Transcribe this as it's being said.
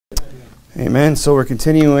Amen. So we're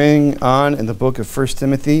continuing on in the book of 1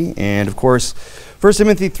 Timothy. And of course, 1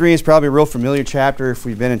 Timothy 3 is probably a real familiar chapter. If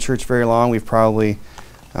we've been in church very long, we've probably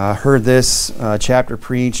heard this chapter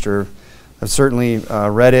preached or have certainly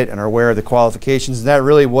read it and are aware of the qualifications. Is that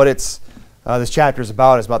really what this chapter is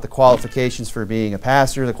about? It's about the qualifications for being a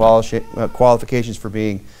pastor, the qualifications for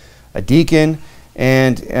being a deacon.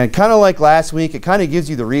 And kind of like last week, it kind of gives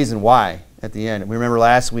you the reason why at the end. We remember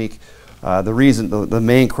last week, the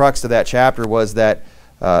main crux of that chapter was that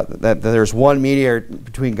there's one mediator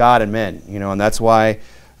between God and men, and that's why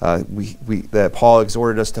that Paul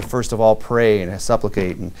exhorted us to first of all pray and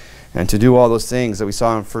supplicate and to do all those things that we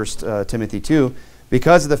saw in 1 Timothy 2,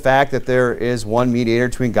 because of the fact that there is one mediator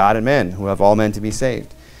between God and men, who have all men to be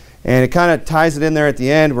saved. And it kind of ties it in there at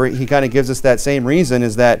the end, where he kind of gives us that same reason,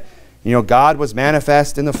 is that God was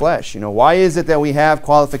manifest in the flesh. Why is it that we have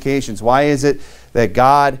qualifications? Why is it that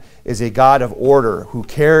God is a God of order, who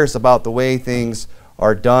cares about the way things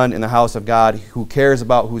are done in the house of God, who cares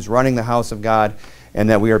about who's running the house of God, and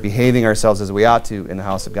that we are behaving ourselves as we ought to in the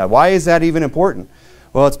house of God? Why is that even important?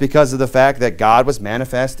 Well, it's because of the fact that God was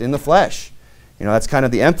manifest in the flesh. That's kind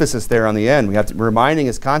of the emphasis there on the end. We have to reminding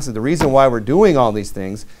us constantly, the reason why we're doing all these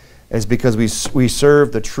things is because we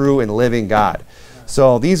serve the true and living God.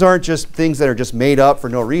 So these aren't just things that are just made up for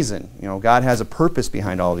no reason. God has a purpose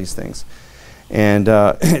behind all these things. And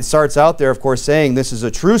it starts out there, of course, saying, this is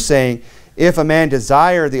a true saying, if a man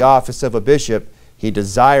desire the office of a bishop, he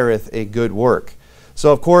desireth a good work.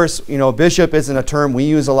 So, of course, bishop isn't a term we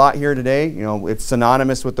use a lot here today. It's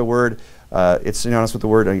synonymous with the word,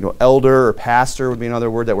 elder or pastor would be another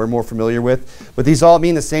word that we're more familiar with. But these all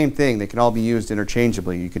mean the same thing. They can all be used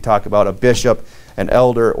interchangeably. You could talk about a bishop, an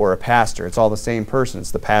elder, or a pastor. It's all the same person.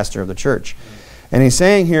 It's the pastor of the church. And he's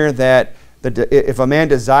saying here that if a man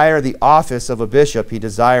desire the office of a bishop, he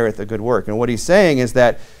desireth a good work. And what he's saying is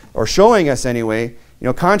that, or showing us anyway,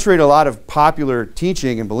 contrary to a lot of popular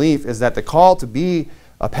teaching and belief, is that the call to be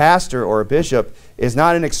a pastor or a bishop is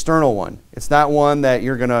not an external one. It's not one that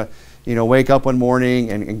you're going to wake up one morning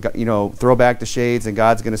and throw back the shades and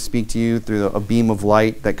God's going to speak to you through a beam of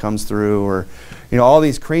light that comes through, or all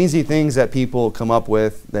these crazy things that people come up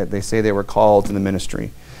with that they say they were called to the ministry,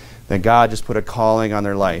 that God just put a calling on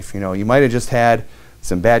their life. You might have just had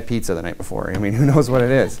some bad pizza the night before. Who knows what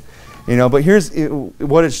it is? But here's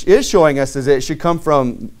what it is showing us, is that it should come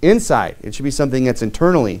from inside. It should be something that's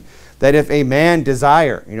internally, that if a man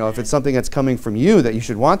desire, if it's something that's coming from you, that you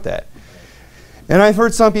should want that. And I've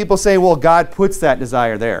heard some people say, well, God puts that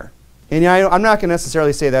desire there. And I'm not going to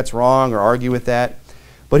necessarily say that's wrong or argue with that.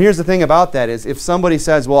 But here's the thing about that is, if somebody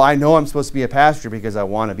says, well, I know I'm supposed to be a pastor because I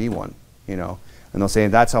want to be one, and they'll say,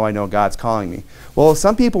 that's how I know God's calling me. Well,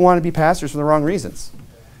 some people want to be pastors for the wrong reasons.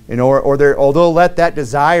 Or they'll let that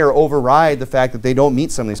desire override the fact that they don't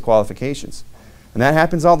meet some of these qualifications. And that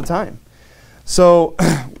happens all the time. So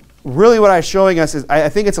really what I'm showing us is, I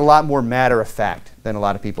think it's a lot more matter of fact than a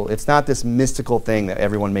lot of people. It's not this mystical thing that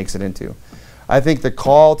everyone makes it into. I think the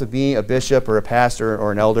call to be a bishop or a pastor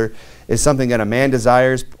or an elder is something that a man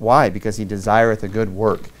desires. Why? Because he desireth a good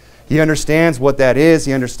work. He understands what that is.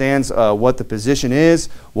 He understands what the position is,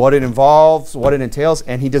 what it involves, what it entails,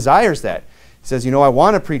 and he desires that. He says, I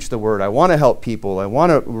want to preach the word. I want to help people. I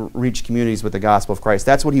want to reach communities with the gospel of Christ.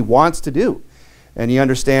 That's what he wants to do. And he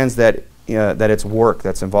understands that that it's work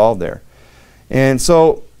that's involved there. And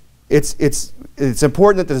so it's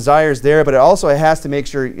important that the desire is there, but it has to make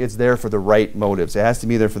sure it's there for the right motives. It has to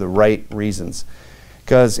be there for the right reasons.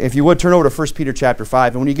 Because if you would turn over to 1 Peter chapter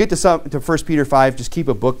 5, and when you get to 1 Peter 5, just keep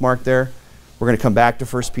a bookmark there. We're going to come back to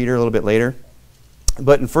 1 Peter a little bit later.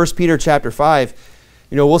 But in 1 Peter chapter 5,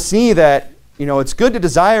 we'll see that it's good to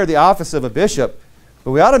desire the office of a bishop,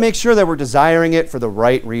 but we ought to make sure that we're desiring it for the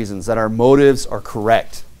right reasons, that our motives are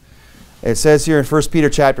correct. It says here in 1 Peter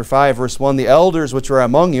chapter 5, verse 1, the elders which are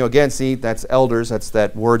among you, again, see, that's elders, that's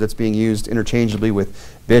that word that's being used interchangeably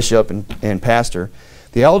with bishop and pastor.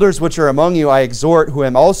 The elders which are among you I exhort, who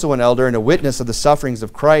am also an elder and a witness of the sufferings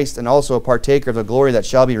of Christ, and also a partaker of the glory that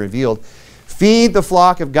shall be revealed. Feed the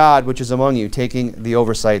flock of God which is among you, taking the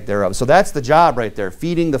oversight thereof. So that's the job right there,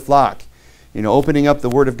 feeding the flock. Opening up the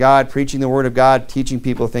Word of God, preaching the Word of God, teaching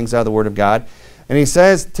people things out of the Word of God. And he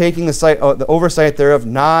says, taking the oversight thereof,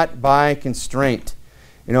 not by constraint.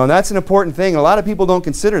 And that's an important thing. A lot of people don't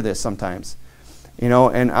consider this sometimes.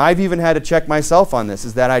 And I've even had to check myself on this,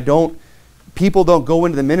 is that people don't go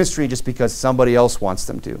into the ministry just because somebody else wants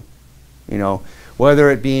them to.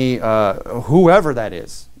 Whether it be whoever that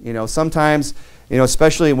is. Sometimes,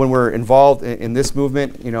 especially when we're involved in this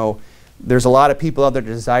movement, there's a lot of people out there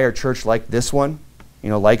that desire church like this one,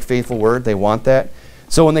 like Faithful Word. They want that.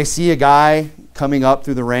 So when they see a guy coming up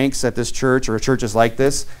through the ranks at this church or churches like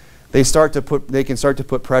this, they can start to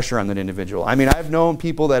put pressure on that individual. I mean, I've known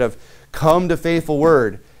people that have come to Faithful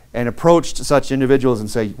Word and approached such individuals and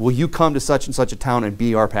say, will you come to such and such a town and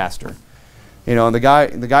be our pastor? You know, and the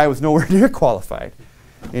guy was nowhere near qualified,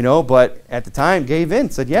 you know, but at the time gave in,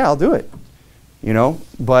 said, yeah, I'll do it. You know,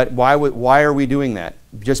 but why are we doing that?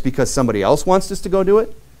 Just because somebody else wants us to go do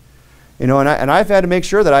it? You know, and I've had to make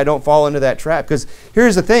sure that I don't fall into that trap. Because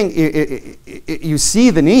here's the thing, you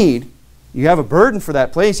see the need, you have a burden for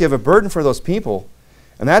that place, you have a burden for those people,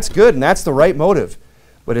 and that's good, and that's the right motive.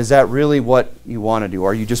 But is that really what you want to do?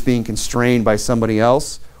 Are you just being constrained by somebody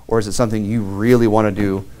else, or is it something you really want to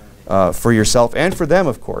do for yourself and for them,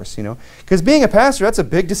 of course, you know? Because being a pastor, that's a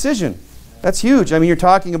big decision. That's huge. I mean, you're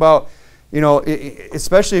talking about, you know,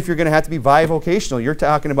 especially if you're going to have to be bivocational, you're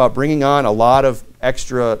talking about bringing on a lot of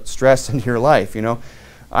extra stress into your life, you know.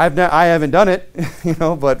 I haven't done it, you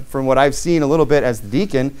know, but from what I've seen a little bit as the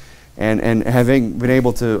deacon and having been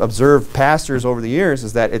able to observe pastors over the years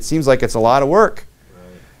is that it seems like it's a lot of work. Right.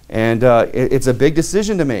 And it's a big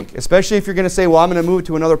decision to make, especially if you're going to say, well, I'm going to move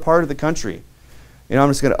to another part of the country. You know, I'm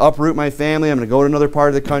just going to uproot my family, I'm going to go to another part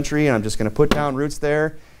of the country, and I'm just going to put down roots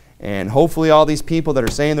there. And hopefully all these people that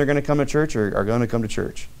are saying they're going to come to church are going to come to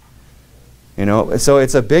church. You know, so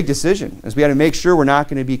it's a big decision. As we got to make sure we're not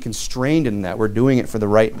going to be constrained in that. We're doing it for the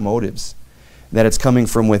right motives, that it's coming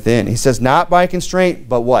from within. He says not by constraint,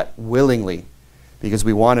 but what? Willingly, because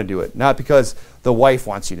we want to do it. Not because the wife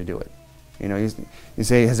wants you to do it. You know, you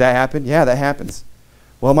say, has that happened? Yeah, that happens.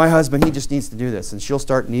 Well, my husband, he just needs to do this. And she'll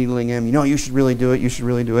start needling him. You know, you should really do it. You should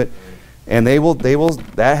really do it. And they will,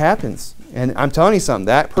 that happens. And I'm telling you something,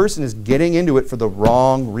 that person is getting into it for the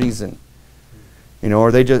wrong reason. You know,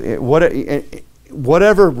 or they just,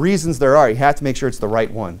 whatever reasons there are, you have to make sure it's the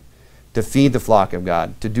right one. To feed the flock of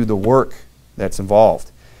God, to do the work that's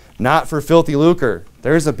involved. Not for filthy lucre.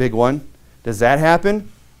 There's a big one. Does that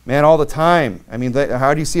happen? Man, all the time. I mean,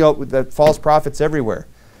 how do you see all the false prophets everywhere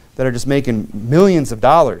that are just making millions of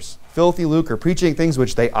dollars? Filthy lucre, preaching things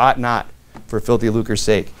which they ought not for filthy lucre's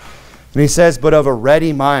sake. And he says, but of a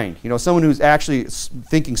ready mind. You know, someone who's actually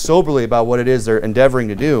thinking soberly about what it is they're endeavoring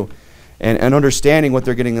to do and understanding what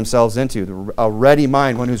they're getting themselves into. A ready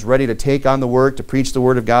mind, one who's ready to take on the work, to preach the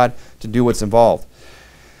Word of God, to do what's involved.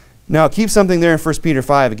 Now, keep something there in 1 Peter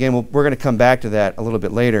 5. Again, we're going to come back to that a little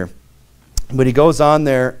bit later. But he goes on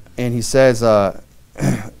there and he says,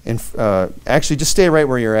 actually, just stay right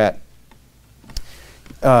where you're at.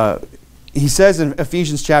 He says in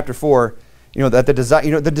Ephesians chapter 4, you know, that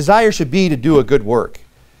the desire should be to do a good work.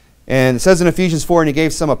 And it says in Ephesians 4, and he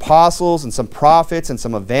gave some apostles and some prophets and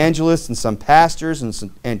some evangelists and some pastors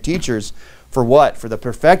and teachers for what? For the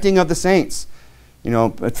perfecting of the saints. You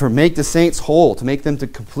know, to make the saints whole, to make them to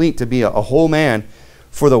complete, to be a whole man,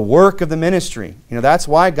 for the work of the ministry. You know, that's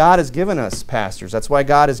why God has given us pastors. That's why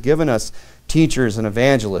God has given us teachers and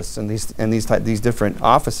evangelists and these different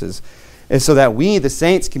offices. And so that we, the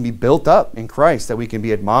saints, can be built up in Christ, that we can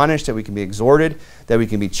be admonished, that we can be exhorted, that we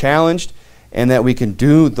can be challenged, and that we can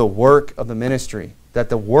do the work of the ministry, that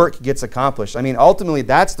the work gets accomplished. I mean, ultimately,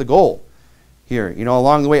 that's the goal here. You know,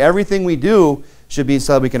 along the way, everything we do should be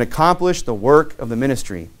so that we can accomplish the work of the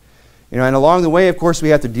ministry. You know, and along the way, of course, we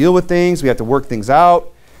have to deal with things, we have to work things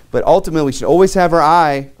out, but ultimately, we should always have our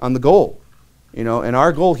eye on the goal. You know, and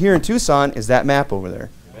our goal here in Tucson is that map over there.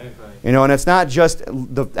 You know, and it's not just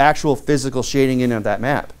the actual physical shading in of that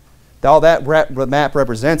map. All that map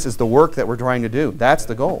represents is the work that we're trying to do. That's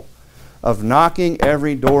the goal of knocking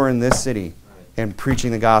every door in this city and preaching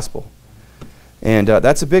the gospel. And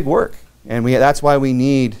that's a big work. And that's why we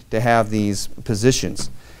need to have these positions.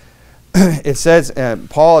 It says,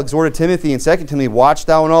 Paul exhorted Timothy in 2 Timothy, watch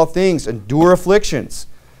thou in all things, endure afflictions.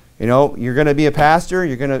 You know, you're going to be a pastor,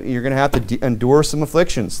 you're going to have to endure some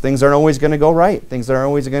afflictions. Things aren't always going to go right. Things aren't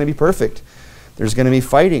always going to be perfect. There's going to be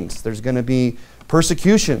fightings. There's going to be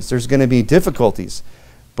persecutions. There's going to be difficulties.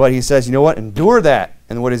 But he says, you know what? Endure that.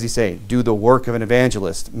 And what does he say? Do the work of an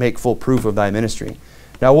evangelist. Make full proof of thy ministry.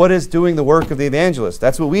 Now, what is doing the work of the evangelist?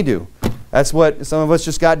 That's what we do. That's what some of us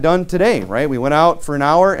just got done today, right? We went out for an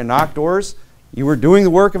hour and knocked doors. You were doing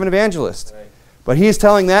the work of an evangelist. Right. But he's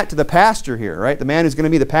telling that to the pastor here, right? The man who's going to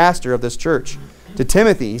be the pastor of this church. To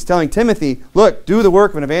Timothy, he's telling Timothy, look, do the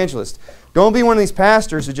work of an evangelist. Don't be one of these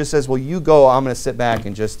pastors who just says, well, you go, I'm going to sit back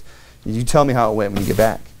and just, you tell me how it went when you get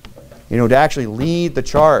back. You know, to actually lead the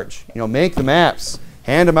charge. You know, make the maps,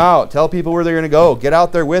 hand them out, tell people where they're going to go, get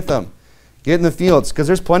out there with them, get in the fields. Because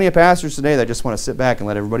there's plenty of pastors today that just want to sit back and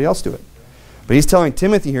let everybody else do it. But he's telling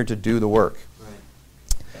Timothy here to do the work.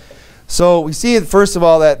 So we see, first of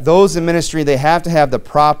all, that those in ministry, they have to have the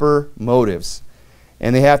proper motives.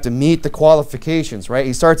 and they have to meet the qualifications, right?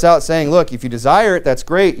 He starts out saying, look, if you desire it, that's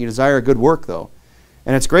great. You desire a good work, though.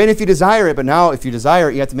 And it's great if you desire it, but now if you desire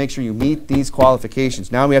it, you have to make sure you meet these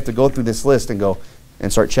qualifications. Now we have to go through this list and go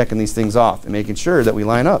and start checking these things off and making sure that we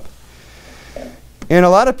line up. And a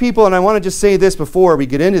lot of people, and I want to just say this before we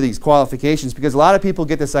get into these qualifications, because a lot of people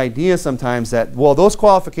get this idea sometimes that, well, those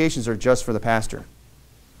qualifications are just for the pastor,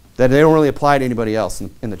 that they don't really apply to anybody else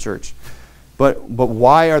in the church. But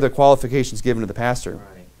why are the qualifications given to the pastor?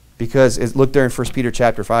 Right. Because look there in 1 Peter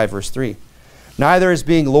chapter 5, verse 3. Neither is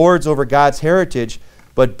being lords over God's heritage,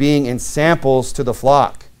 but being ensamples to the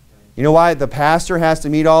flock. You know why the pastor has to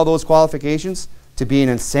meet all those qualifications? To be an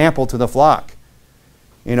ensample to the flock.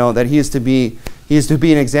 You know, that he is to be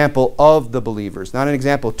an example of the believers. Not an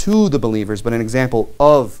example to the believers, but an example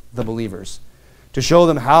of the believers. To show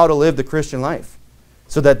them how to live the Christian life,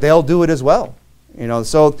 so that they'll do it as well. You know,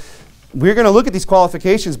 so we're going to look at these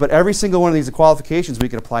qualifications, but every single one of these qualifications we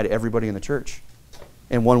can apply to everybody in the church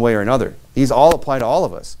in one way or another. These all apply to all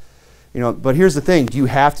of us. You know, but here's the thing. Do you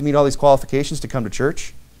have to meet all these qualifications to come to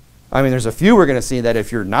church? I mean, there's a few we're going to see that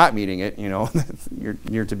if you're not meeting it, you know,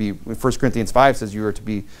 you're to be, 1 Corinthians 5 says you are to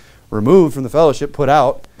be removed from the fellowship, put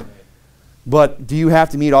out. But do you have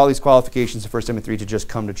to meet all these qualifications in 1 Timothy 3 to just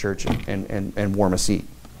come to church and warm a seat?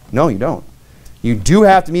 No, you don't. You do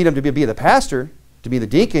have to meet them to be the pastor, to be the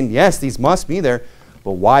deacon. Yes, these must be there.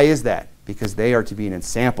 But why is that? Because they are to be an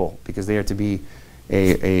ensample, because they are to be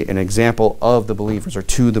an example of the believers or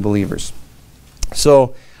to the believers.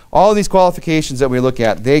 So all of these qualifications that we look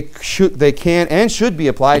at, they can and should be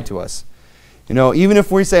applied to us. You know, even if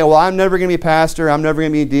we say, well, I'm never going to be a pastor, I'm never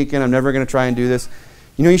going to be a deacon, I'm never going to try and do this.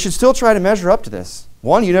 You know, you should still try to measure up to this.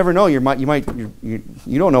 One, you never know. You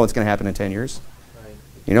don't know what's going to happen in 10 years. Right.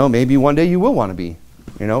 You know, maybe one day you will want to be.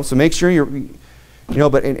 You know, so make sure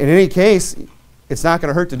but in any case, it's not going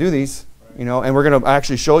to hurt to do these. You know, and we're going to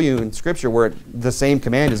actually show you in Scripture where the same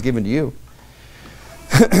command is given to you.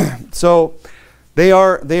 So they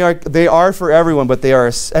are for everyone, but they are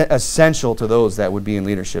essential to those that would be in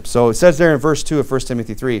leadership. So it says there in verse 2 of 1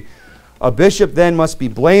 Timothy 3, a bishop then must be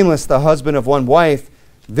blameless, the husband of one wife,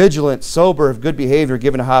 vigilant, sober, of good behavior,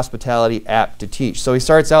 given to hospitality, apt to teach. So he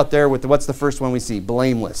starts out there with what's the first one we see?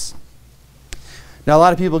 Blameless. Now a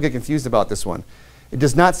lot of people get confused about this one. It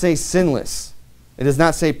does not say sinless. It does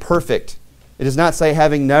not say perfect. It does not say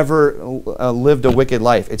having never lived a wicked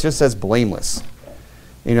life. It just says blameless.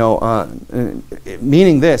 You know,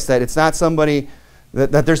 meaning this, that it's not somebody,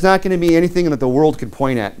 that there's not going to be anything that the world can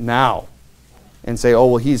point at now and say, oh,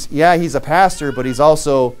 well, he's a pastor, but he's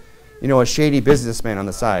also, you know, a shady businessman on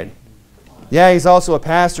the side. Yeah, he's also a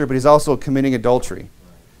pastor, but he's also committing adultery.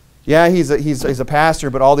 Yeah, he's a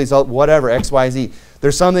pastor, but all these, whatever, X, Y, Z.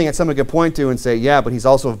 There's something that someone could point to and say, yeah, but he's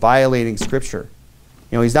also violating Scripture.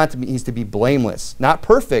 You know, he's to be blameless. Not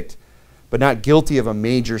perfect, but not guilty of a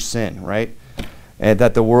major sin, right? And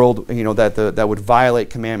that the world, you know, that would violate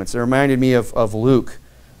commandments. It reminded me of Luke.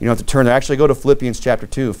 You don't have to turn there. Actually, go to Philippians chapter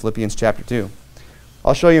 2. Philippians chapter 2.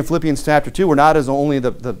 I'll show you in Philippians chapter 2. We're not as only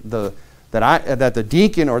that the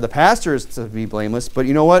deacon or the pastor is to be blameless, but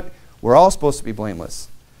you know what? We're all supposed to be blameless.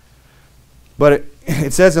 But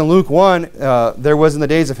it says in Luke 1, there was in the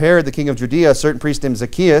days of Herod, the king of Judea, a certain priest named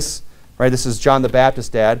Zacchaeus, right? This is John the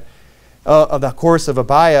Baptist's dad, of the course of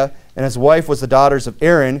Abiah, and his wife was the daughters of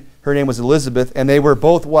Aaron. Her name was Elizabeth, and they were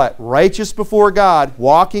both what? Righteous before God,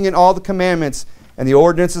 walking in all the commandments and the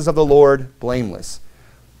ordinances of the Lord, blameless.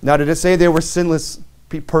 Now, did it say they were sinless,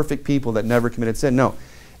 perfect people that never committed sin? No.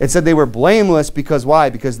 It said they were blameless because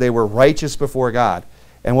why? Because they were righteous before God.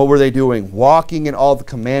 And what were they doing? Walking in all the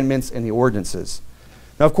commandments and the ordinances.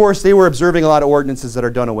 Now, of course, they were observing a lot of ordinances that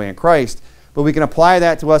are done away in Christ, but we can apply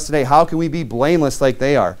that to us today. How can we be blameless like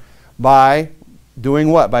they are? By doing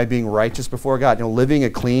what? By being righteous before God. You know, living a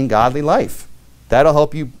clean, godly life. That'll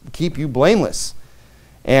help you keep you blameless.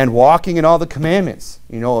 And walking in all the commandments.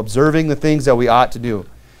 You know, observing the things that we ought to do.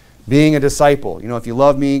 Being a disciple. You know, if you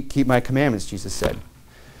love me, keep my commandments, Jesus said.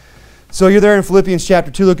 So you're there in Philippians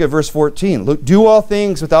chapter 2, look at verse 14. Look, do all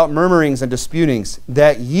things without murmurings and disputings,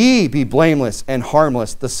 that ye be blameless and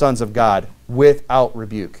harmless, the sons of God, without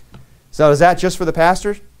rebuke. So is that just for the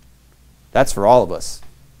pastor? That's for all of us.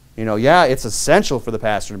 You know, yeah, it's essential for the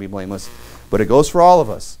pastor to be blameless, but it goes for all of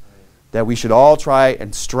us. That we should all try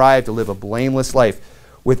and strive to live a blameless life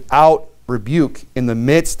without rebuke in the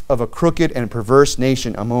midst of a crooked and perverse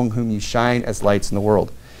nation among whom you shine as lights in the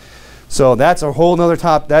world. So that's a whole other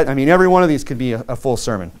topic. I mean, every one of these could be a full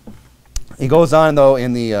sermon. He goes on, though,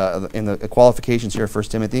 in the qualifications here of 1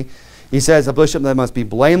 Timothy. He says, a bishop that must be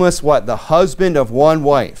blameless, what? The husband of one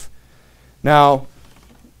wife. Now,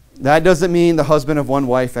 that doesn't mean the husband of one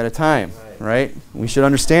wife at a time. right? We should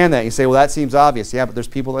understand that. You say, well, that seems obvious. Yeah, but there's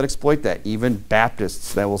people that exploit that. Even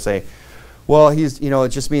Baptists that will say, well, it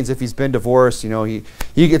just means if he's been divorced,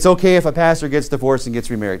 it's okay if a pastor gets divorced and gets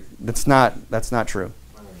remarried. That's not true.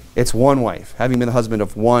 It's one wife, having been the husband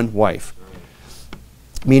of one wife.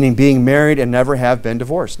 Meaning being married and never have been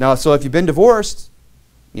divorced. Now, so if you've been divorced,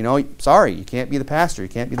 sorry, you can't be the pastor, you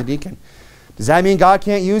can't be the deacon. Does that mean God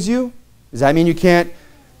can't use you? Does that mean you can't,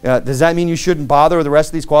 does that mean you shouldn't bother with the rest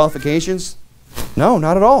of these qualifications? No,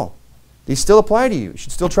 not at all. These still apply to you. You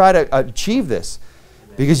should still try to achieve this.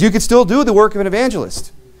 Because you could still do the work of an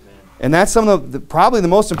evangelist. And that's some of probably the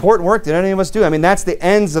most important work that any of us do. I mean, that's the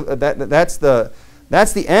ends of that's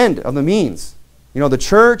the end of the means. The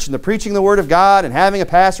church and the preaching the word of God and having a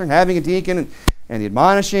pastor and having a deacon and the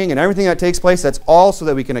admonishing and everything that takes place, that's all so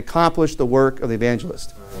that we can accomplish the work of the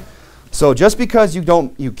evangelist. So just because you've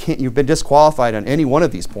been disqualified on any one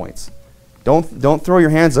of these points, don't throw your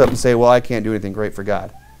hands up and say, well, I can't do anything great for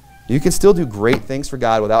God. You can still do great things for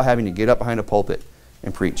God without having to get up behind a pulpit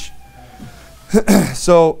and preach.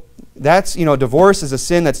 So that's, divorce is a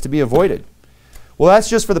sin that's to be avoided. Well, that's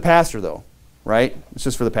just for the pastor, though, right? It's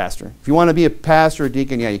just for the pastor. If you want to be a pastor or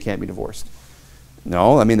deacon, yeah, you can't be divorced.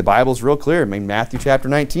 No, I mean, the Bible's real clear. I mean, Matthew chapter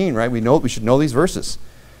 19, right? We should know these verses.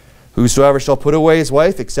 Whosoever shall put away his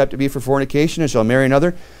wife, except to be for fornication, and shall marry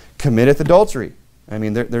another, committeth adultery. I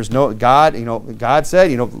mean, there's no, God, God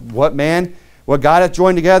said, what God hath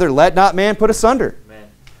joined together, let not man put asunder.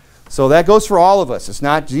 So that goes for all of us. It's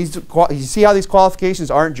not, you see how these qualifications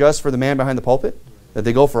aren't just for the man behind the pulpit? That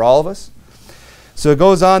they go for all of us? So it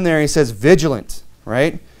goes on there, he says vigilant,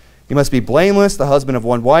 right? He must be blameless, the husband of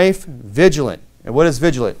one wife, vigilant. And what is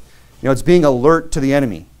vigilant? It's being alert to the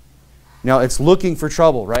enemy. It's looking for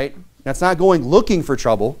trouble, right? Now, it's not going looking for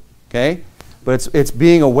trouble, okay? But it's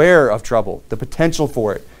being aware of trouble, the potential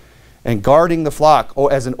for it, and guarding the flock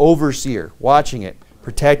as an overseer, watching it,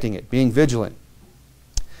 protecting it, being vigilant.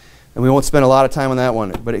 And we won't spend a lot of time on that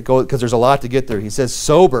one, but it goes because there's a lot to get there. He says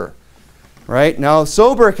sober, right? Now,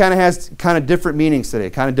 sober has different meanings today,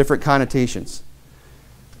 kind of different connotations.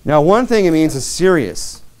 Now, one thing it means is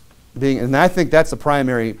serious, and I think that's the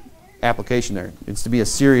primary application there. It's to be a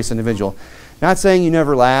serious individual. Not saying you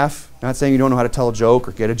never laugh, not saying you don't know how to tell a joke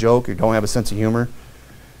or get a joke or don't have a sense of humor.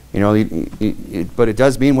 But it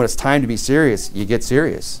does mean when it's time to be serious, you get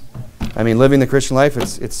serious. I mean, living the Christian life,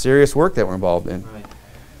 it's serious work that we're involved in. Right.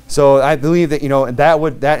 So I believe that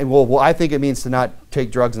I think it means to not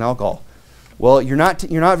take drugs and alcohol. Well, you're not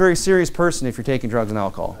a very serious person if you're taking drugs and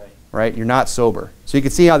alcohol, right? You're not sober. So you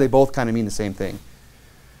can see how they both kind of mean the same thing.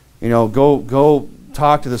 Go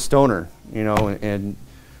talk to the stoner, and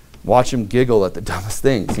watch him giggle at the dumbest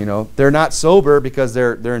things. They're not sober because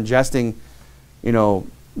they're ingesting,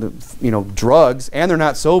 drugs, and they're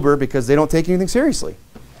not sober because they don't take anything seriously.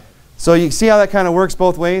 So you see how that kind of works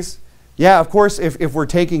both ways. Yeah, of course, if we're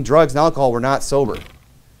taking drugs and alcohol, we're not sober,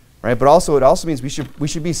 right? But it also means we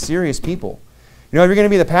should be serious people. If you're going to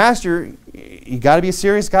be the pastor, you got to be a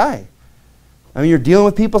serious guy. I mean, you're dealing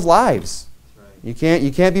with people's lives. You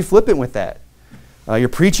can't be flippant with that. You're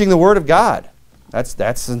preaching the word of God.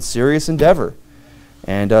 That's a serious endeavor,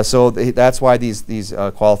 and so that's why these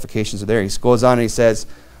qualifications are there. He goes on and he says,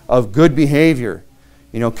 of good behavior,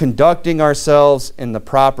 conducting ourselves in the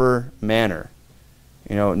proper manner.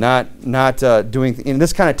 Not doing, and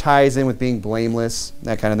this kind of ties in with being blameless,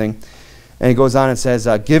 that kind of thing. And he goes on and says,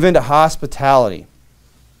 given to hospitality,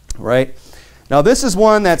 right? Now this is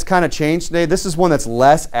one that's kind of changed today. This is one that's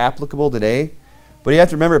less applicable today. But you have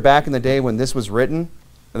to remember back in the day when this was written,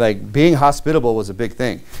 like being hospitable was a big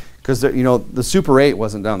thing. Because the Super 8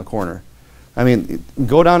 wasn't down the corner. I mean,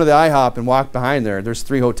 go down to the IHOP and walk behind there. There's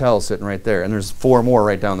 3 hotels sitting right there. And there's 4 more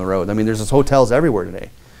right down the road. I mean, there's hotels everywhere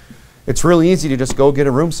today. It's really easy to just go get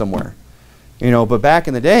a room somewhere. But back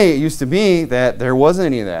in the day, it used to be that there wasn't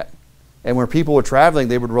any of that. And when people were traveling,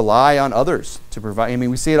 they would rely on others to provide. I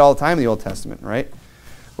mean, we see it all the time in the Old Testament, right?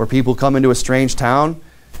 Where people come into a strange town,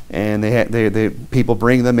 and people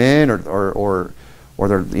bring them in, or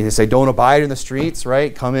they say, don't abide in the streets,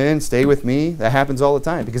 right? Come in, stay with me. That happens all the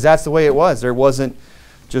time because that's the way it was. There wasn't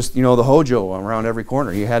just the hojo around every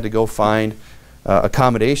corner. You had to go find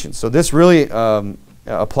accommodations. So this really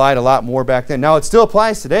applied a lot more back then. Now it still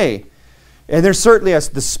applies today, and there's certainly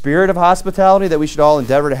the spirit of hospitality that we should all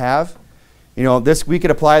endeavor to have. We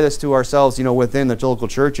could apply this to ourselves, within the local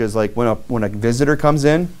churches, like when a visitor comes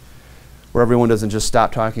in, where everyone doesn't just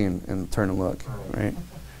stop talking and turn and look, right?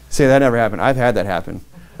 See, that never happened. I've had that happen.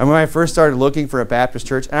 And when I first started looking for a Baptist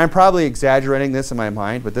church, and I'm probably exaggerating this in my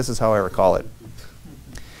mind, but this is how I recall it.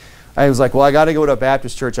 I was like, well, I got to go to a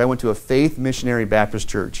Baptist church. I went to a Faith Missionary Baptist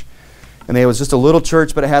church. And it was just a little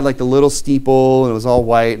church, but it had like the little steeple, and it was all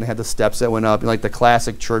white, and it had the steps that went up, and like the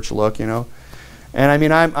classic church look, you know. And I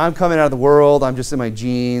mean, I'm coming out of the world. I'm just in my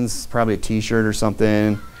jeans, probably a T-shirt or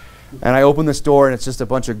something. And I open this door, and it's just a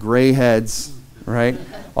bunch of gray heads, right?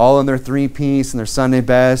 All in their three-piece and their Sunday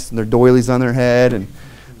best and their doilies on their head, and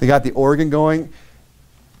they got the organ going.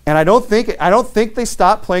 And I don't think they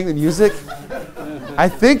stopped playing the music. I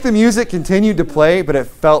think the music continued to play, but it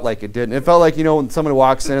felt like it didn't. It felt like, you know, when someone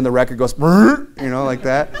walks in and the record goes, you know, like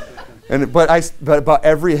that. And but about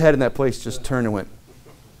every head in that place just turned and went,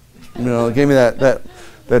 you know, it gave me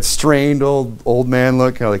that strained old man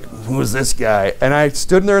look, kind of like, who is this guy? And I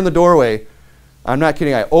stood there in the doorway. I'm not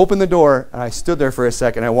kidding. I opened the door and I stood there for a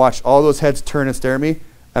second. I watched all those heads turn and stare at me,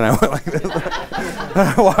 and I went like this.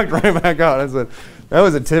 I walked right back out. I said, that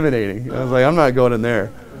was intimidating. I was like, I'm not going in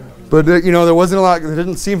there. But you know, there wasn't a lot. It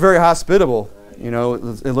didn't seem very hospitable. You know,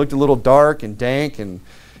 it looked a little dark and dank and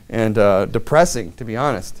depressing, to be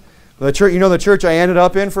honest. The church, you know, the church I ended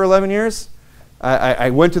up in for 11 years. I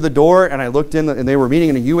went to the door and I looked in, and they were meeting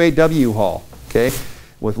in a UAW hall, okay,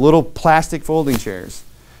 with little plastic folding chairs,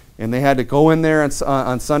 and they had to go in there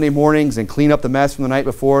on Sunday mornings and clean up the mess from the night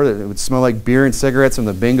before. It would smell like beer and cigarettes from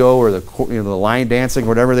the bingo or the line dancing,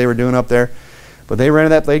 whatever they were doing up there. But they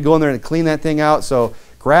rented that. They'd go in there and clean that thing out. So.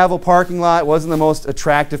 Gravel parking lot wasn't the most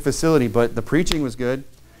attractive facility, but the preaching was good.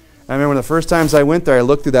 I remember the first times I went there, I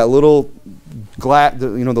looked through that little glass, the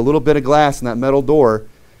little bit of glass in that metal door,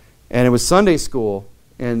 and it was Sunday school,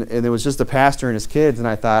 and it was just the pastor and his kids, and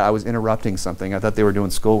I thought I was interrupting something. I thought they were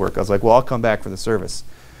doing schoolwork. I was like, well, I'll come back for the service.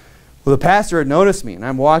 Well, the pastor had noticed me, and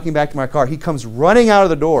I'm walking back to my car. He comes running out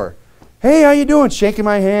of the door. Hey, how you doing? Shaking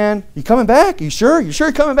my hand. You coming back? You sure? You sure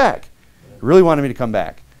you're coming back? He really wanted me to come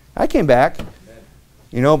back. I came back.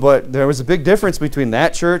 You know, but there was a big difference between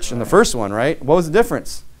that church and the first one, right? What was the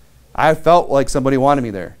difference? I felt like somebody wanted me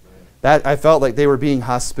there. That I felt like they were being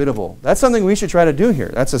hospitable. That's something we should try to do here.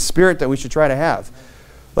 That's a spirit that we should try to have.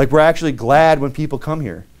 Like, we're actually glad when people come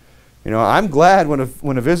here. You know, I'm glad when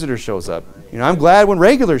a visitor shows up. You know, I'm glad when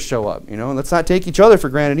regulars show up. You know, and let's not take each other for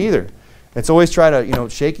granted either. Let's always try to, you know,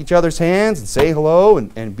 shake each other's hands and say hello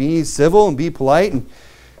and be civil and be polite.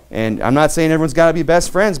 And I'm not saying everyone's got to be best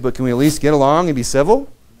friends, but can we at least get along and be civil?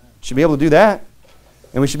 Should be able to do that.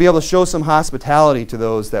 And we should be able to show some hospitality to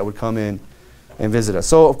those that would come in and visit us.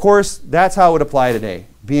 So, of course, that's how it would apply today,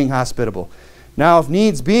 being hospitable. Now, if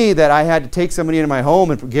needs be that I had to take somebody into my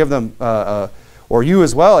home and give them, or you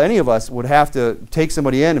as well, any of us would have to take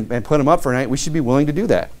somebody in and put them up for a night, we should be willing to do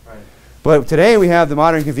that. Right. But today we have the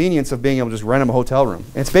modern convenience of being able to just rent them a hotel room.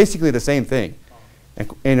 And it's basically the same thing. And,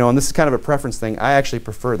 you know, and this is kind of a preference thing. I actually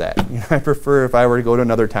prefer that. You know, I prefer if I were to go to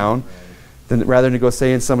another town, than rather than to go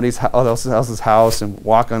stay in somebody else's house and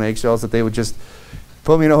walk on eggshells, that they would just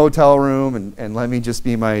put me in a hotel room and let me just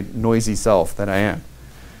be my noisy self that I am.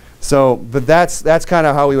 So, but that's kind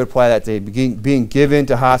of how we would apply that today, being given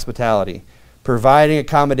to hospitality, providing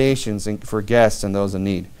accommodations for guests and those in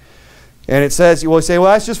need. And it says, you will say,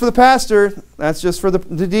 well, that's just for the pastor. That's just for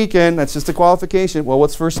the deacon. That's just a qualification. Well,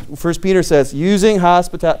 what's First Peter says? Use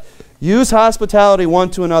hospitality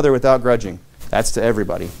one to another without grudging. That's to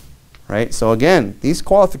everybody, right? So again, these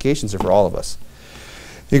qualifications are for all of us.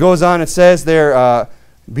 He goes on, it says there,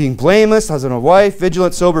 being blameless, husband and wife,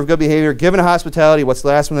 vigilant, sober, of good behavior, given to hospitality. What's the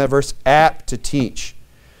last one in that verse? Apt to teach.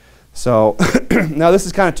 So now this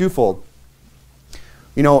is kind of twofold.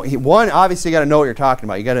 You know, one, obviously you got to know what you're talking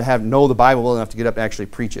about. You got to know the Bible well enough to get up and actually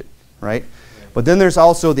preach it, right? Yeah. But then there's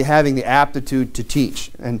also having the aptitude to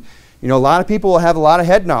teach. And, you know, a lot of people will have a lot of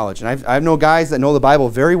head knowledge. And I know guys that know the Bible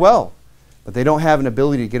very well, but they don't have an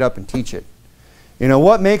ability to get up and teach it. You know,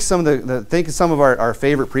 what makes some of think of some of our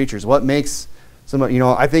favorite preachers. What makes some of, you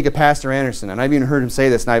know, I think of Pastor Anderson, and I've even heard him say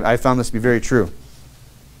this, and I found this to be very true.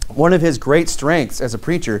 One of his great strengths as a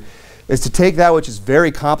preacher is to take that which is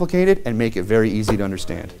very complicated and make it very easy to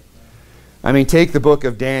understand. I mean, take the book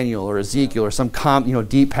of Daniel or Ezekiel or some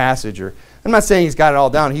deep passage. Or I'm not saying he's got it all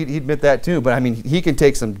down. He'd admit that too. But I mean, he can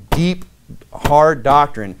take some deep, hard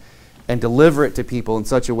doctrine and deliver it to people in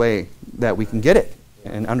such a way that we can get it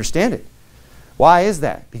and understand it. Why is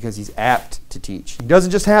that? Because he's apt to teach. He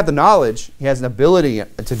doesn't just have the knowledge. He has an ability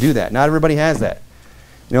to do that. Not everybody has that.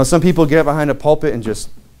 You know, some people get behind a pulpit and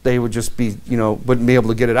they would just be, you know, wouldn't be able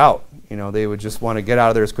to get it out. You know, they would just want to get out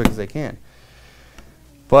of there as quick as they can.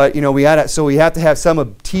 But, you know, we have to have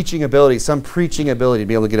some teaching ability, some preaching ability to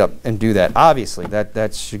be able to get up and do that. Obviously,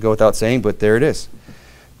 that should go without saying, but there it is.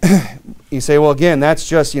 You say, well, again, that's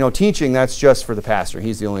just, you know, teaching, that's just for the pastor.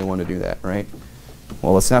 He's the only one to do that, right?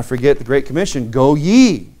 Well, let's not forget the Great Commission. Go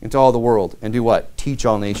ye into all the world and do what? Teach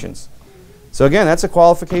all nations. So again, that's a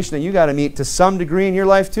qualification that you got to meet to some degree in your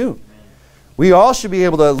life too. We all should be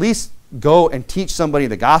able to at least go and teach somebody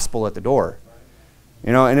the gospel at the door.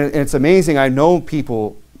 You know, and it's amazing. I know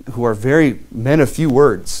people who are men of few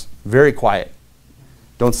words, very quiet,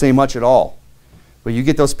 don't say much at all. But you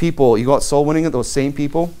get those people, you go out soul winning at those same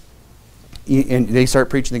people, and they start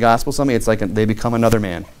preaching the gospel to somebody, it's like they become another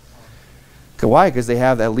man. Why? Because they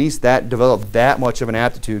have at least developed that much of an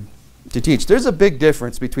aptitude to teach. There's a big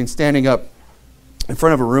difference between standing up in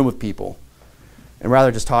front of a room of people and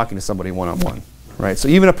rather just talking to somebody one-on-one, right? So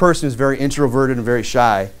even a person who's very introverted and very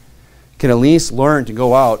shy can at least learn to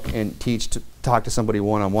go out and talk to somebody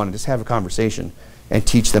one-on-one and just have a conversation and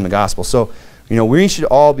teach them the gospel. So, you know, we should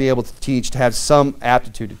all be able to teach, to have some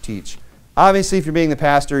aptitude to teach. Obviously, if you're being the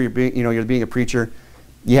pastor, you're being a preacher,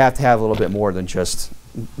 you have to have a little bit more than just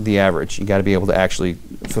the average. You got to be able to actually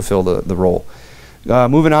fulfill the role.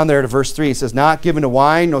 Moving on there to verse 3, it says, not given to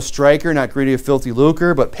wine, no striker, not greedy of filthy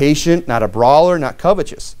lucre, but patient, not a brawler, not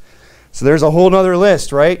covetous. So there's a whole other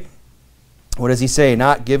list, right? What does he say?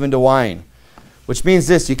 Not given to wine. Which means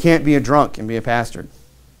this, you can't be a drunk and be a pastor.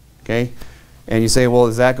 Okay? And you say, well,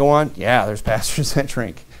 does that go on? Yeah, there's pastors that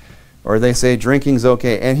drink. Or they say drinking's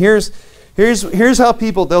okay. And here's how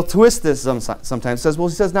people, they'll twist this sometimes. It says, well,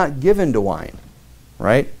 he says not given to wine.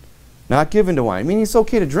 Right? Not given to wine. I mean, it's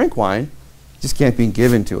okay to drink wine. Just can't be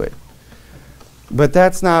given to it. But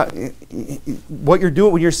that's not what you're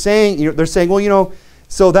doing. When you're saying, they're saying, well, you know,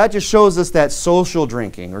 so that just shows us that social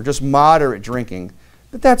drinking or just moderate drinking.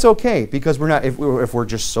 But that's okay, because we're not. If we're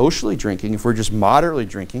just socially drinking, if we're just moderately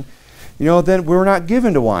drinking, you know, then we're not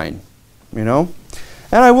given to wine. You know,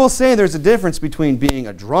 and I will say there's a difference between being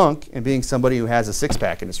a drunk and being somebody who has a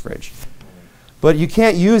six-pack in his fridge. But you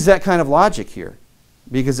can't use that kind of logic here,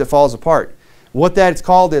 because it falls apart. What that's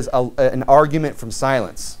called is an argument from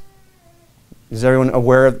silence. Is everyone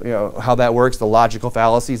aware of how that works? The logical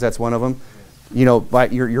fallacies, that's one of them. You know,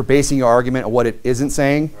 you're basing your argument on what it isn't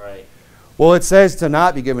saying. Right. Well, it says to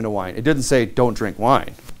not be given to wine. It didn't say don't drink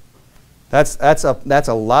wine. That's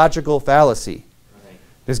a logical fallacy. Right.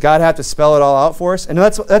 Does God have to spell it all out for us? And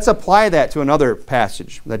let's apply that to another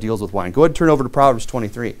passage that deals with wine. Go ahead and turn over to Proverbs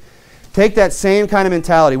 23. Take that same kind of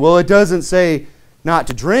mentality. Well, it doesn't say not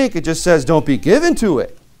to drink. It just says don't be given to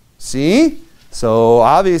it. See? So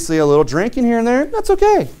obviously a little drinking here and there, that's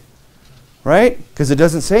okay. Right? Because it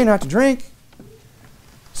doesn't say not to drink.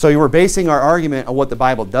 So you were basing our argument on what the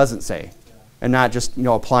Bible doesn't say and not just,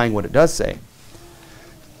 applying what it does say.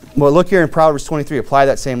 Well, look here in Proverbs 23. Apply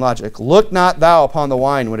that same logic. Look not thou upon the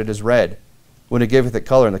wine when it is red, when it giveth it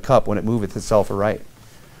color in the cup, when it moveth itself aright.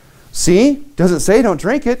 See? Doesn't say don't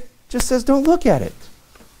drink it. Just says don't look at it.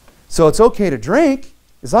 So it's okay to drink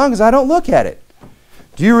as long as I don't look at it.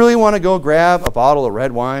 Do you really want to go grab a bottle of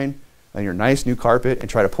red wine on your nice new carpet and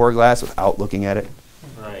try to pour a glass without looking at it?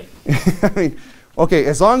 Right. I mean, okay,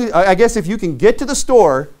 as long as, I guess if you can get to the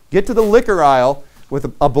store, get to the liquor aisle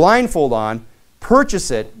with a blindfold on, purchase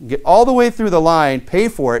it, get all the way through the line, pay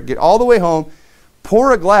for it, get all the way home,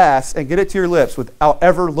 pour a glass and get it to your lips without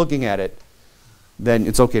ever looking at it, then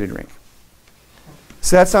it's okay to drink.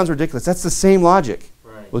 So that sounds ridiculous. That's the same logic.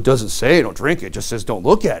 Right. Well, it doesn't say don't drink it. It just says don't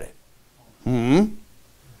look at it.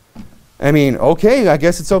 I mean, okay, I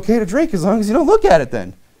guess it's okay to drink as long as you don't look at it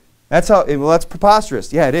then. That's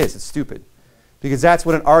preposterous. Yeah, it is. It's stupid. Because that's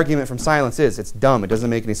what an argument from silence is. It's dumb. It doesn't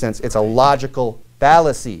make any sense. It's a logical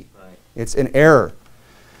fallacy. Right. It's an error.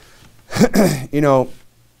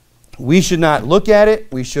 We should not look at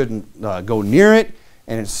it. We shouldn't go near it.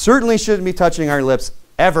 And it certainly shouldn't be touching our lips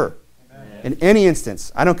ever. Amen. In any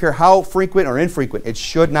instance. I don't care how frequent or infrequent. It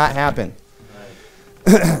should not happen.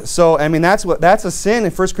 Right. So, I mean, that's a sin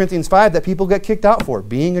in 1 Corinthians 5 that people get kicked out for,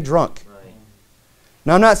 being a drunk. Right.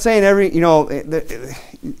 Now, I'm not saying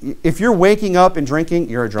if you're waking up and drinking,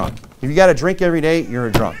 you're a drunk. If you got to drink every day, you're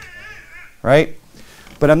a drunk. Right?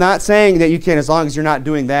 But I'm not saying that you can, as long as you're not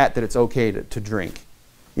doing that it's okay to drink.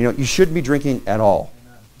 You shouldn't be drinking at all.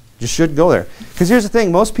 You should go there. Because here's the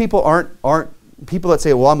thing, most people aren't people that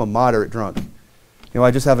say, well, I'm a moderate drunk. I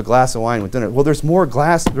just have a glass of wine with dinner. Well, there's more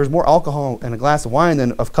alcohol in a glass of wine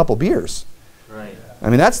than a couple beers. Right. I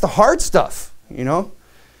mean, that's the hard stuff, And,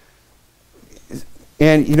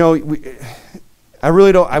 I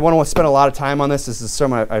really don't, I want to spend a lot of time on this. This is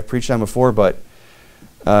something I've preached on before, but,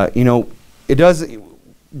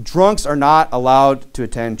 drunks are not allowed to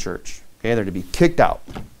attend church. Okay, they're to be kicked out.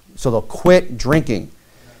 So they'll quit drinking.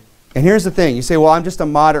 And here's the thing. You say, well, I'm just a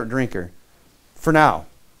moderate drinker. For now.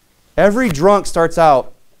 Every drunk starts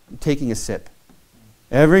out taking a sip.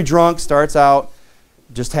 Every drunk starts out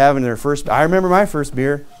just having their first, I remember my first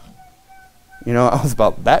beer. I was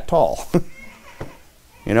about that tall.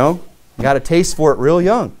 Got a taste for it real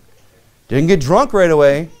young. Didn't get drunk right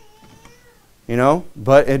away. you know,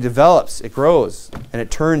 but it develops, it grows, and it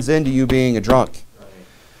turns into you being a drunk.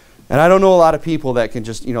 And I don't know a lot of people that can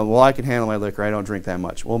just, you know, well, I can handle my liquor, I don't drink that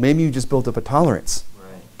much. Well, maybe you just built up a tolerance,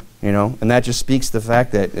 you know, and that just speaks to the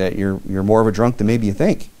fact that you're more of a drunk than maybe you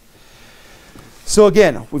think. So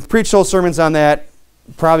again, we've preached whole sermons on that.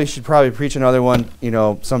 Should preach another one, you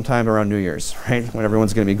know, sometime around New Year's, right, when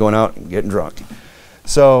everyone's going to be going out and getting drunk.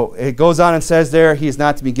 So it goes on and says there, he is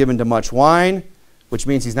not to be given to much wine, which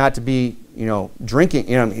means he's not to be, you know, drinking,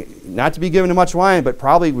 you know, not to be given to much wine, but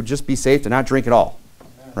probably would just be safe to not drink at all.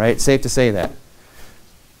 Right? Safe to say that.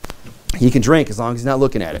 He can drink as long as he's not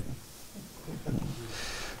looking at it.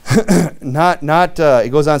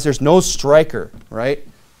 It goes on, there's no striker, right?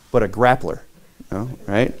 But a grappler. No,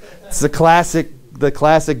 right? It's the classic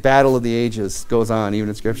battle of the ages goes on even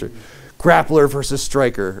in Scripture. Grappler versus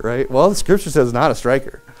striker, right? Well, the Scripture says not a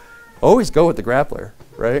striker. Always go with the grappler,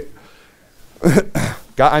 right?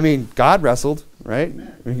 God wrestled, right?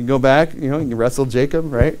 We can go back, you know, he wrestled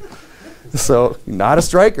Jacob, right? So, not a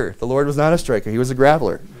striker. The Lord was not a striker. He was a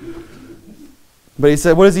grappler. But he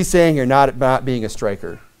said, what is he saying here, not being a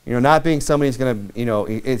striker? You know, not being somebody who's going to, you know,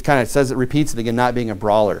 it kind of says, it repeats it again, not being a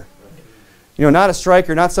brawler. You know, not a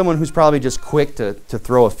striker, not someone who's probably just quick to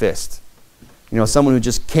throw a fist. You know, someone who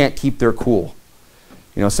just can't keep their cool.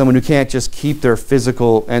 You know, someone who can't just keep their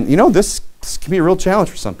physical, and you know, this can be a real challenge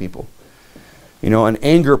for some people. You know, an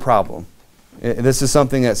anger problem. This is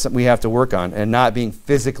something that we have to work on, and not being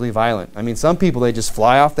physically violent. I mean, some people, they just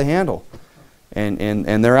fly off the handle, and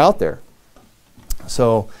they're out there.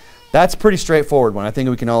 So that's a pretty straightforward one. I think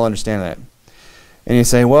we can all understand that. And you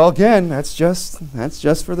say, well, again, that's just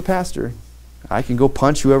for the pastor. I can go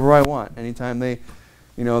punch whoever I want anytime they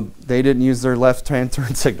didn't use their left-hand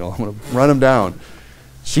turn signal. I'm going to run them down.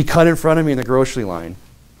 She cut in front of me in the grocery line,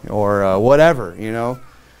 or whatever, you know.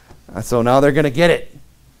 So now they're going to get it,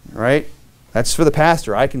 right? That's for the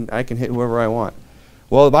pastor. I can hit whoever I want.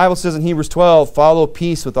 Well, the Bible says in Hebrews 12, follow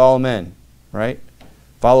peace with all men, right?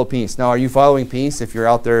 Follow peace. Now, are you following peace if you're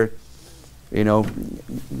out there, you know,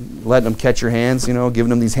 letting them catch your hands, you know, giving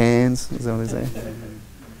them these hands? Is that what they say?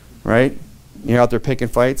 Right? You're out there picking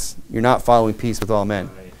fights. You're not following peace with all men.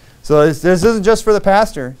 So this isn't just for the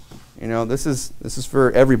pastor. You know, this is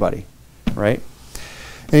for everybody, right?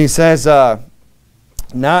 And he says,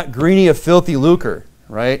 not greedy of filthy lucre,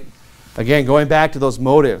 right? Again, going back to those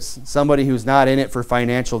motives, somebody who's not in it for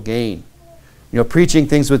financial gain. You know, preaching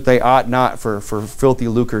things that they ought not for filthy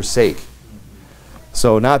lucre's sake.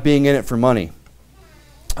 So not being in it for money.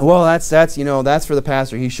 Well, that's for the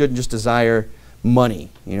pastor. He shouldn't just desire money.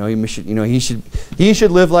 You know, he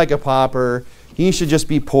should live like a pauper. He should just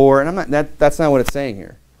be poor. And that's not what it's saying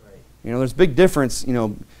here. Right. You know, there's a big difference,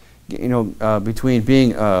 between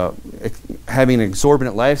being having an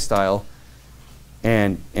exorbitant lifestyle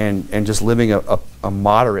and just living a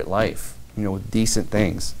moderate life, you know, with decent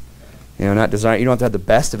things. You know, not desire. You don't have to have the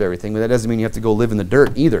best of everything, but that doesn't mean you have to go live in the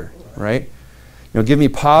dirt either, right? You know, give me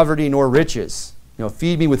poverty nor riches. You know,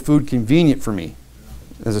 feed me with food convenient for me,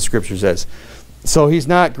 as the Scripture says. So he's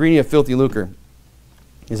not greedy of filthy lucre.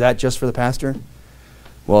 Is that just for the pastor?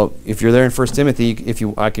 Well, if you're there in 1 Timothy,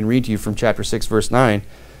 I can read to you from chapter 6, verse 9.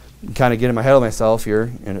 Kind of getting ahead of myself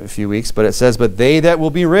here in a few weeks, but it says, but they that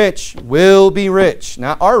will be rich,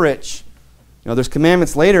 not are rich. You know, there's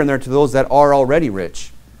commandments later in there to those that are already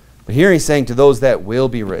rich. But here he's saying to those that will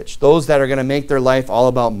be rich, those that are going to make their life all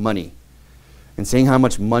about money and seeing how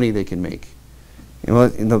much money they can make. You know,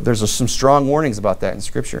 there's some strong warnings about that in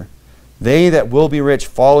Scripture. They that will be rich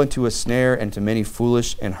fall into a snare and to many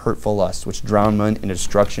foolish and hurtful lusts, which drown men in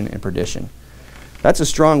destruction and perdition. That's a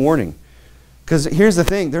strong warning. Because here's the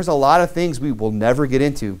thing, there's a lot of things we will never get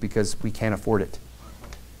into because we can't afford it.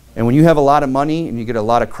 And when you have a lot of money and you get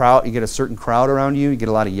you get a certain crowd around you, you get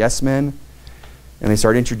a lot of yes men, and they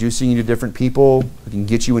start introducing you to different people who can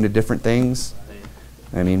get you into different things.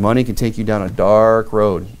 I mean, money can take you down a dark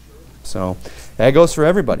road. So that goes for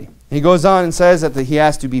everybody. He goes on and says that he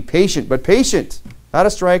has to be patient, but patient, not a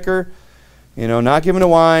striker, you know, not given to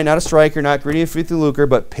wine, not a striker, not greedy of filthy lucre,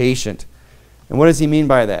 but patient. And what does he mean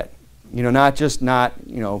by that? You know, not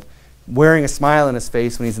wearing a smile on his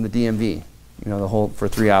face when he's in the DMV, you know, for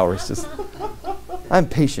 3 hours. Just, I'm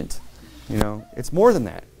patient. You know, it's more than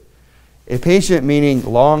that. A patient meaning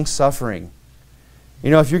long-suffering.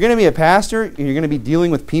 You know, if you're going to be a pastor and you're going to be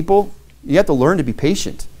dealing with people, you have to learn to be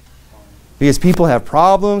patient. Because people have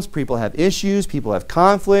problems, people have issues, people have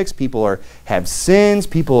conflicts, people have sins,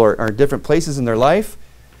 people are in different places in their life.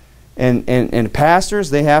 And pastors,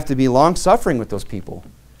 they have to be long-suffering with those people.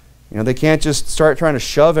 You know, they can't just start trying to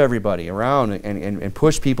shove everybody around and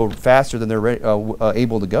push people faster than they're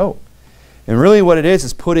able to go. And really what it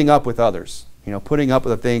is putting up with others. putting up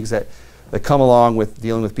with the things that come along with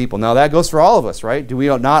dealing with people. Now, that goes for all of us, right? Do we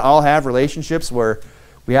not all have relationships where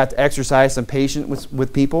we have to exercise some patience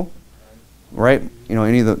with people, right?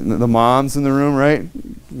 Any of the moms in the room, right?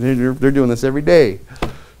 They're doing this every day,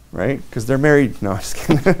 right? Because they're married. No, I'm just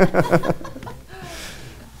kidding.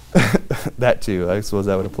 That too, I suppose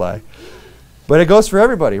that would apply. But it goes for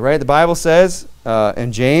everybody, right? The Bible says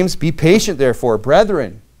in James, be patient, therefore,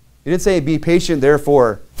 brethren. It didn't say be patient,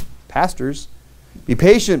 therefore, pastors. Be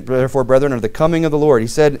patient, therefore, brethren, of the coming of the Lord. He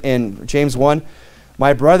said in James 1,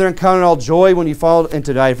 my brethren, count it all joy when you fall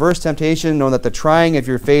into diverse temptation, knowing that the trying of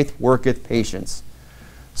your faith worketh patience.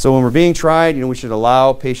 So when we're being tried, we should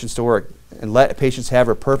allow patience to work, and let patience have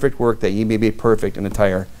her perfect work, that ye may be perfect and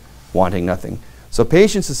entire, wanting nothing. So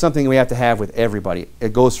patience is something we have to have with everybody.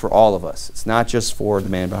 It goes for all of us. It's not just for the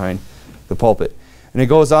man behind the pulpit. And it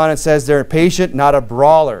goes on and says they're patient, not a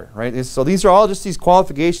brawler, right? So these are all just these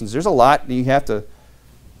qualifications. There's a lot that you have to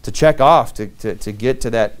check off to get to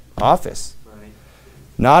that office. Right.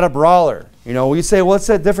 Not a brawler. We say, well, what's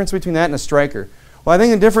the difference between that and a striker? Well, I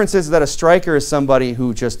think the difference is that a striker is somebody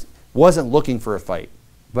who just wasn't looking for a fight,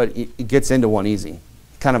 but he gets into one easy.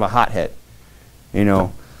 Kind of a hothead.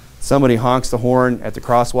 Somebody honks the horn at the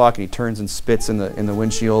crosswalk and he turns and spits in the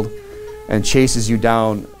windshield and chases you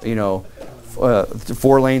down,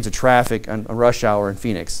 4 lanes of traffic on a rush hour in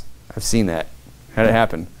Phoenix. I've seen that. Had it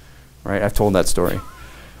happen, right? I've told that story.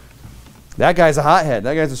 That guy's a hothead.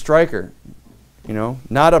 That guy's a striker,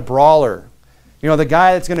 not a brawler. The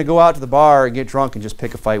guy that's going to go out to the bar and get drunk and just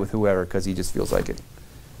pick a fight with whoever because he just feels like it.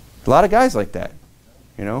 A lot of guys like that,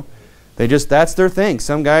 that's their thing.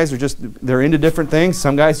 Some guys they're into different things.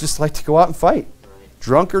 Some guys just like to go out and fight,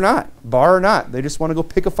 drunk or not, bar or not. They just want to go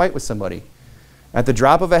pick a fight with somebody. At the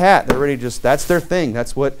drop of a hat, they're ready that's their thing.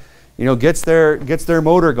 That's what, gets their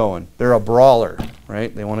motor going. They're a brawler,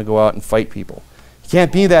 right? They want to go out and fight people. You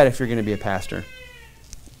can't be that if you're going to be a pastor.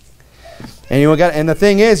 And the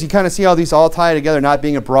thing is, you kind of see how these all tie together, not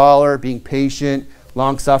being a brawler, being patient,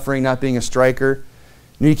 long-suffering, not being a striker.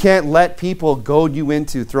 You can't let people goad you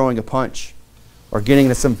into throwing a punch or getting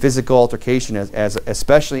into some physical altercation,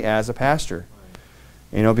 especially as a pastor.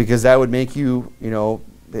 Because that would make you,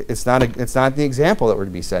 it's not the example that we're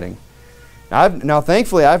to be setting. Now,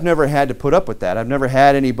 thankfully, I've never had to put up with that. I've never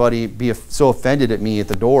had anybody be so offended at me at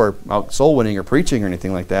the door, out soul winning or preaching or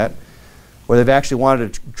anything like that, where they've actually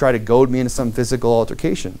wanted to try to goad me into some physical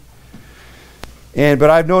altercation.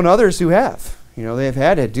 But I've known others who have. They've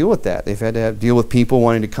had to deal with that. They've had to deal with people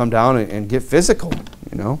wanting to come down and get physical,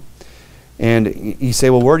 And you say,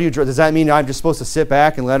 well, does that mean I'm just supposed to sit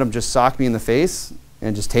back and let them just sock me in the face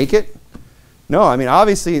and just take it? No,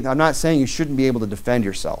 obviously, I'm not saying you shouldn't be able to defend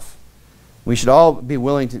yourself. We should all be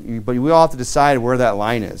willing to, but we all have to decide where that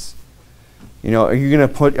line is. Are you going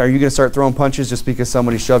to start throwing punches just because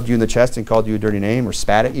somebody shoved you in the chest and called you a dirty name or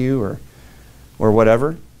spat at you or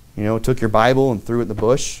whatever? Took your Bible and threw it in the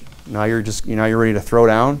bush. Now you're ready to throw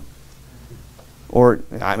down. Or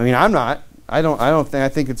I'm not. I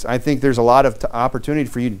think there's a lot of opportunity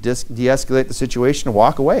for you to de-escalate the situation and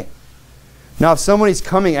walk away. Now, if somebody's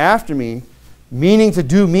coming after me, meaning to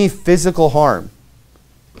do me physical harm,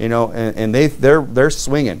 and they're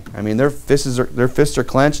swinging. Their fists are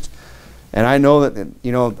clenched, and I know that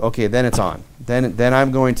okay, then it's on. Then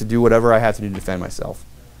I'm going to do whatever I have to do to defend myself.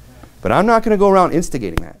 But I'm not going to go around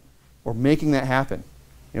instigating that or making that happen,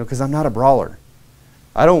 because I'm not a brawler.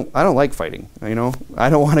 I don't like fighting. I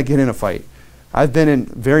don't want to get in a fight. I've been in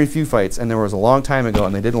very few fights, and there was a long time ago,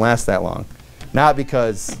 and they didn't last that long. Not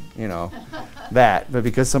because that, but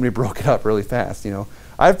because somebody broke it up really fast.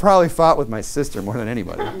 I've probably fought with my sister more than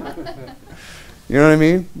anybody. You know what I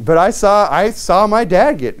mean? But I saw my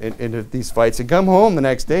dad get into these fights and come home the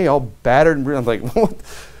next day all battered and I'm like, what?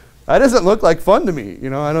 That doesn't look like fun to me.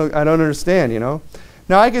 I don't understand.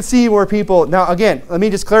 Now I can see where people. Now again, let me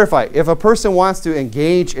just clarify. If a person wants to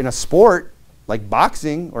engage in a sport like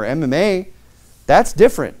boxing or MMA, that's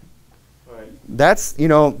different. Right. That's you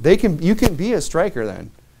can be a striker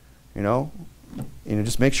then.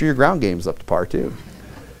 Just make sure your ground game's up to par too.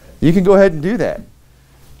 You can go ahead and do that,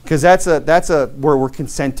 because that's where we're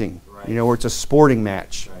consenting. Right. Where it's a sporting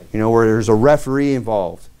match. Right. Where there's a referee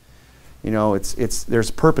involved.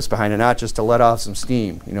 There's purpose behind it, not just to let off some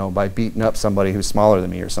steam. By beating up somebody who's smaller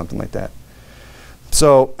than me or something like that.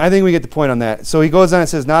 So I think we get the point on that. So he goes on and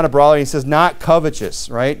says, not a brawler. He says, not covetous,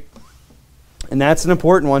 right? And that's an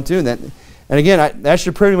important one too. And again, that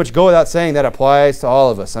should pretty much go without saying. That applies to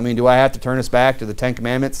all of us. Do I have to turn us back to the 10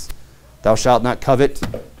 Commandments? Thou shalt not covet.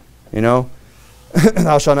 Thou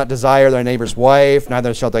shalt not desire thy neighbor's wife,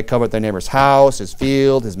 neither shalt thou covet thy neighbor's house, his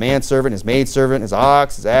field, his manservant, his maidservant, his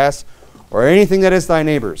ox, his ass, or anything that is thy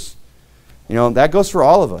neighbor's. You know, that goes for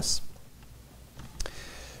all of us.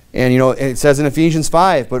 And, you know, it says in Ephesians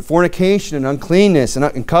 5, but fornication and uncleanness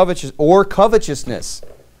and covetousness,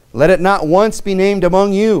 let it not once be named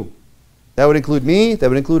among you. That would include me. That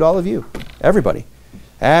would include all of you. Everybody.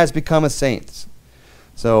 As becometh saints.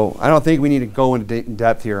 So I don't think we need to go into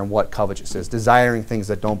depth here on what covetous is. Desiring things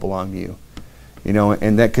that don't belong to you. You know,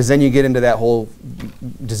 and that, because then you get into that whole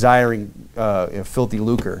desiring filthy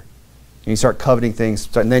lucre. And you start coveting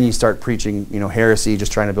things, and then you start preaching, you know, heresy,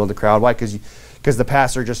 just trying to build a crowd. Why? Because the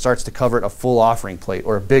pastor just starts to covet a full offering plate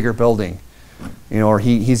or a bigger building. You know, or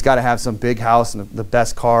he's got to have some big house and the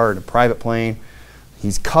best car and a private plane.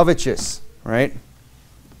 He's covetous, right?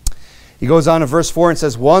 He goes on to verse 4 and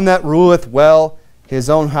says, one that ruleth well his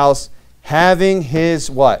own house, having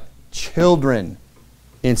his what? Children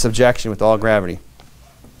in subjection with all gravity.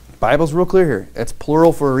 Bible's real clear here. It's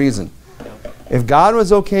plural for a reason. If God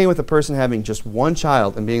was okay with a person having just one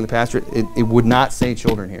child and being the pastor, it would not say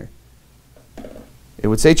children here. It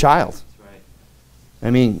would say child. That's right.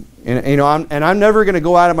 I mean, you know, I'm never going to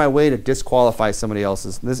go out of my way to disqualify somebody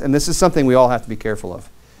else's. And this is something we all have to be careful of.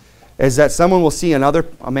 Is that someone will see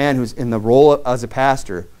a man who's in the role as a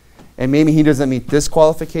pastor, and maybe he doesn't meet this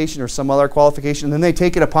qualification or some other qualification, and then they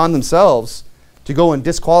take it upon themselves to go and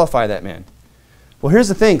disqualify that man. Well, here's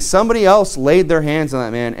the thing. Somebody else laid their hands on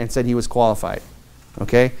that man and said he was qualified.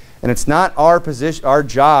 Okay? And it's not our position, our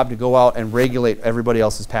job to go out and regulate everybody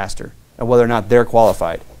else's pastor and whether or not they're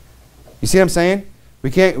qualified. You see what I'm saying?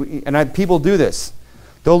 We can't, people do this.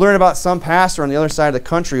 They'll learn about some pastor on the other side of the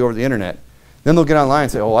country over the internet. Then they'll get online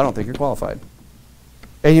and say, oh, I don't think you're qualified.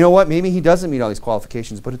 And you know what? Maybe he doesn't meet all these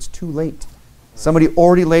qualifications, but it's too late. Somebody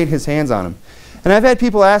already laid his hands on him. And I've had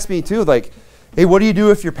people ask me too, like, hey, what do you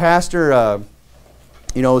do if your pastor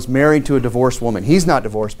you know, is married to a divorced woman? He's not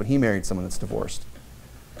divorced, but he married someone that's divorced.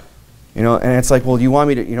 You know, and it's like, well, you want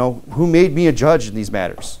me to, you know, who made me a judge in these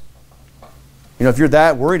matters? You know, if you're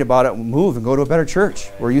that worried about it, move and go to a better church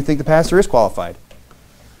where you think the pastor is qualified.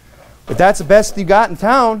 If that's the best you got in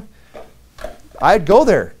town, I'd go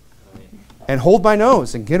there and hold my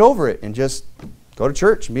nose and get over it and just go to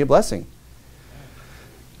church and be a blessing.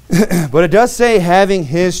 But it does say having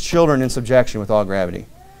his children in subjection with all gravity.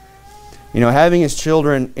 You know, having his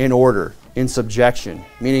children in order, in subjection,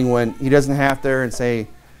 meaning when he doesn't have there and say,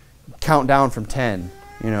 count down from 10,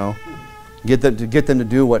 you know, get them to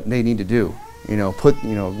do what they need to do, you know,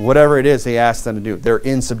 whatever it is they ask them to do. They're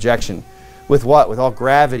in subjection. With what? With all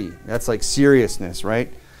gravity. That's like seriousness,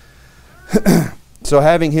 right? So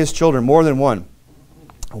having his children, more than one.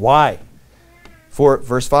 Why? For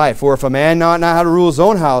verse 5, for if a man know not how to rule his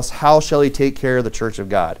own house, how shall he take care of the church of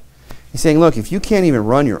God? He's saying, look, if you can't even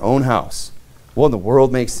run your own house, what in the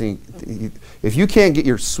world makes things... If you can't get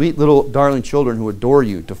your sweet little darling children who adore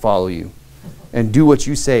you to follow you and do what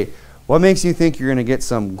you say, what makes you think you're going to get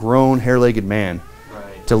some grown, hair-legged man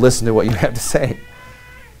to listen to what you have to say?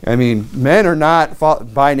 I mean, men are not,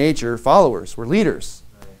 by nature, followers. We're leaders.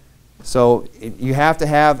 So you have to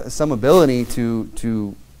have some ability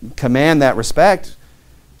to command that respect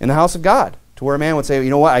in the house of God, to where a man would say, you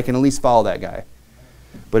know what, I can at least follow that guy.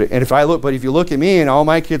 But if you look at me and all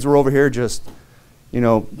my kids were over here just, you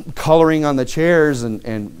know, coloring on the chairs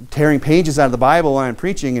and tearing pages out of the Bible while I'm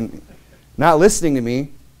preaching and not listening to me,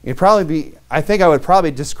 I think I would probably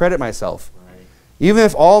discredit myself. Right. Even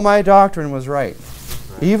if all my doctrine was right.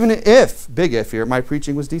 Even if, big if here, my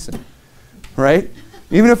preaching was decent. Right?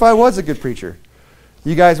 Even if I was a good preacher.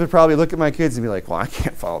 You guys would probably look at my kids and be like, well, I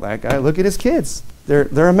can't follow that guy. Look at his kids.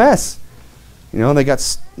 They're a mess. You know, they got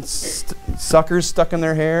suckers stuck in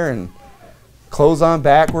their hair and clothes on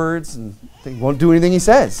backwards, and they won't do anything he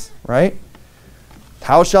says, right?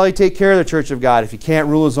 How shall he take care of the church of God if he can't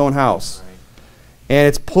rule his own house? Right. And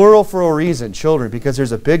it's plural for a reason, children, because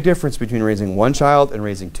there's a big difference between raising one child and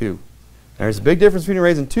raising two. And there's a big difference between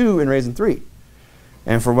raising two and raising three.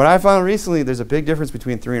 And from what I found recently, there's a big difference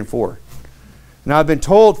between 3 and 4. Now, I've been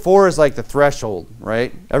told 4 is like the threshold,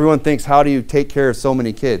 right? Everyone thinks, how do you take care of so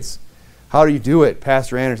many kids? How do you do it,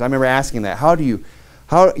 Pastor Anders? I remember asking that. How you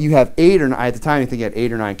have 8 or 9, at the time you think you had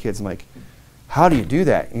 8 or 9 kids. I'm like, how do you do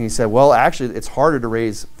that? And he said, well, actually, it's harder to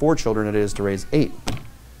raise 4 children than it is to raise 8.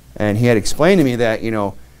 And he had explained to me that, you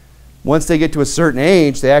know, once they get to a certain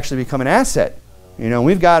age, they actually become an asset. You know,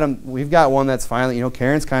 we've got one that's finally, you know,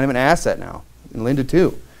 Karen's kind of an asset now, and Linda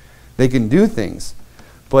too. They can do things.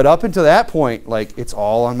 But up until that point, like, it's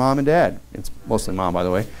all on mom and dad. It's mostly mom, by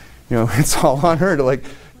the way. You know, it's all on her to, like,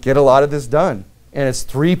 get a lot of this done. And it's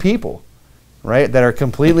 3 people, right, that are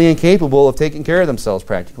completely incapable of taking care of themselves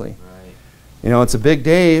practically. Right. You know, it's a big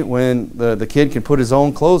day when the kid can put his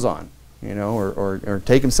own clothes on. you know, or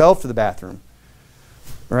take himself to the bathroom,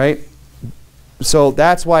 right? So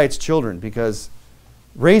that's why it's children, because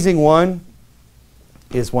raising one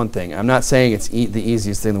is one thing. I'm not saying it's the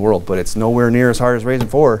easiest thing in the world, but it's nowhere near as hard as raising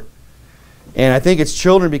four. And I think it's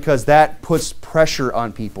children because that puts pressure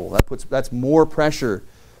on people. That's more pressure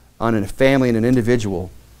on a family and an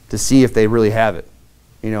individual to see if they really have it,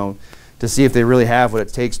 you know, to see if they really have what it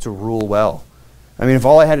takes to rule well. I mean, if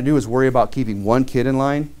all I had to do was worry about keeping one kid in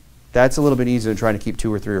line, that's a little bit easier than trying to keep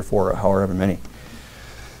 2 or 3 or 4 or however many.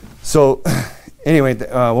 So anyway,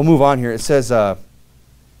 we'll move on here. It says, you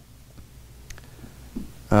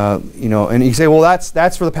know, and you say, well,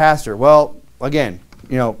 that's for the pastor. Well, again,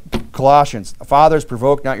 you know, Colossians, fathers,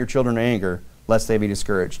 provoke not your children to anger, lest they be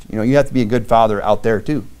discouraged. You know, you have to be a good father out there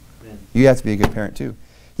too. Amen. You have to be a good parent too.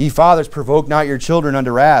 Ye fathers, provoke not your children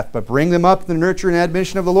unto wrath, but bring them up in the nurture and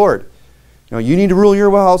admonition of the Lord. You know, you need to rule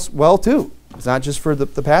your house well too. It's not just for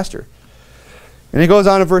the pastor. And he goes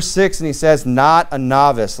on in verse 6 and he says, not a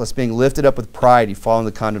novice, lest being lifted up with pride, he fall in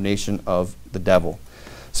the condemnation of the devil.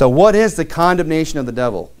 So what is the condemnation of the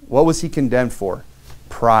devil? What was he condemned for?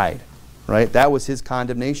 Pride, right? That was his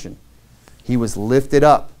condemnation. He was lifted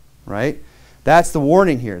up, right? That's the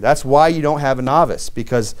warning here. That's why you don't have a novice,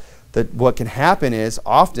 because what can happen is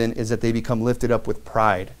often is that they become lifted up with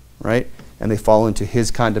pride, right? And they fall into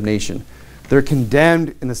his condemnation. They're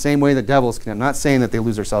condemned in the same way the devil is condemned. I'm not saying that they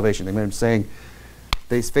lose their salvation. I'm saying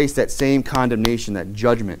they face that same condemnation, that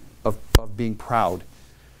judgment of being proud.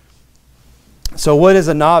 So what is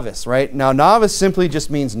a novice, right? Now, novice simply just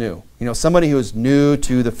means new. You know, somebody who is new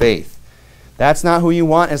to the faith. That's not who you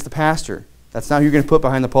want as the pastor. That's not who you're going to put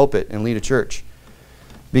behind the pulpit and lead a church,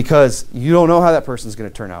 because you don't know how that person's going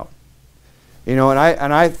to turn out. You know, and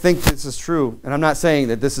I think this is true, and I'm not saying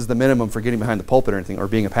that this is the minimum for getting behind the pulpit or anything, or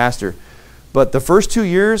being a pastor, but the first 2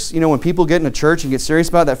 years, you know, when people get in a church and get serious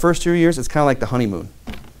about it, that first 2 years, it's kind of like the honeymoon,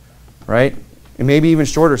 right? And maybe even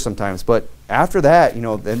shorter sometimes, but after that, you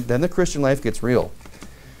know, then the Christian life gets real.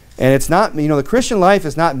 And it's not, you know, the Christian life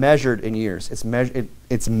is not measured in years. It's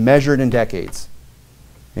measured in decades.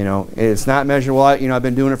 You know, it's not measured, well, you know, I've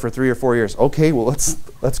been doing it for 3 or 4 years. Okay, well,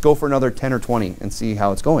 let's go for another 10 or 20 and see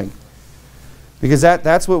how it's going. Because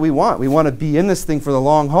that's what we want. We want to be in this thing for the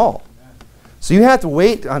long haul. So you have to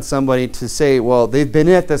wait on somebody to say, well, they've been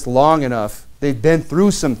at this long enough. They've been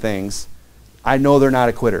through some things. I know they're not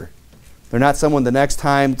a quitter. They're not someone the next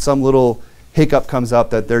time some little hiccup comes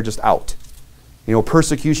up that they're just out. You know,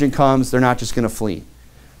 persecution comes, they're not just going to flee.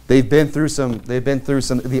 They've been through some of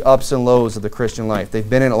the ups and lows of the Christian life. They've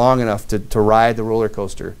been in it long enough to ride the roller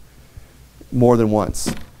coaster more than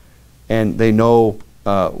once. And they know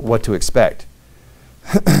what to expect.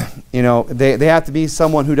 You know, they have to be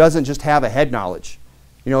someone who doesn't just have a head knowledge.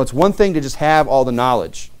 You know, it's one thing to just have all the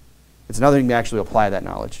knowledge. It's another thing to actually apply that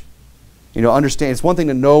knowledge. You know, understand. It's one thing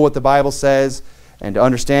to know what the Bible says and to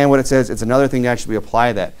understand what it says. It's another thing to actually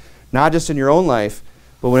apply that. Not just in your own life,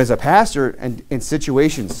 but when as a pastor and in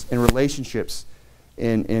situations, in relationships,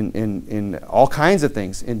 in all kinds of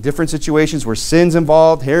things, in different situations where sin's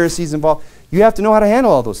involved, heresy's involved, you have to know how to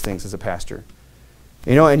handle all those things as a pastor.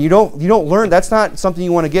 You know, and you don't learn. That's not something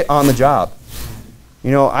you want to get on the job.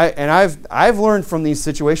 You know, I've learned from these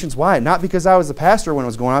situations. Why? Not because I was the pastor when it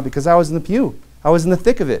was going on, because I was in the pew. I was in the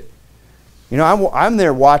thick of it. You know, I'm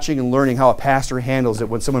there watching and learning how a pastor handles it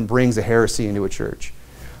when someone brings a heresy into a church.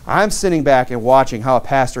 I'm sitting back and watching how a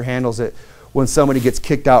pastor handles it when somebody gets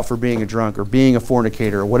kicked out for being a drunk or being a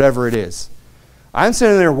fornicator or whatever it is. I'm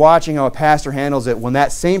sitting there watching how a pastor handles it when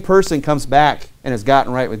that same person comes back and has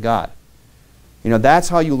gotten right with God. You know, that's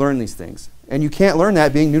how you learn these things. And you can't learn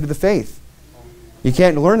that being new to the faith. You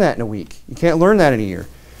can't learn that in a week. You can't learn that in a year.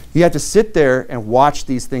 You have to sit there and watch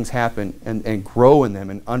these things happen and grow in them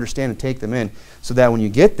and understand and take them in, so that when you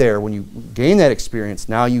get there, when you gain that experience,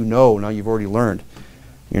 now you know, now you've already learned.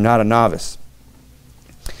 You're not a novice.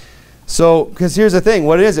 So, because here's the thing,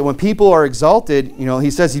 what is it? When people are exalted, you know, he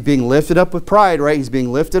says he's being lifted up with pride, right? He's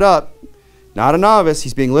being lifted up. Not a novice,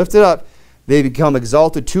 he's being lifted up. They become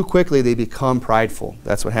exalted too quickly, they become prideful.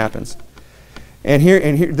 That's what happens. And here,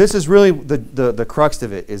 this is really the crux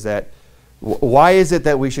of it, is that why is it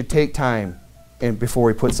that we should take time before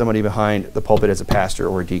we put somebody behind the pulpit as a pastor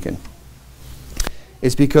or a deacon?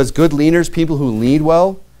 It's because good leaders, people who lead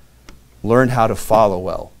well, learn how to follow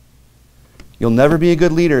well. You'll never be a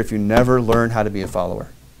good leader if you never learn how to be a follower.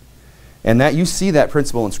 And that you see that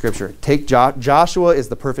principle in Scripture. Take Joshua is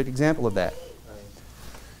the perfect example of that.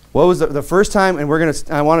 What was the first time, and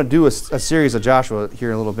I want to do a series of Joshua here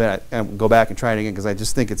in a little bit, and go back and try it again, because I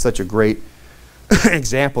just think it's such a great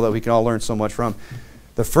example that we can all learn so much from.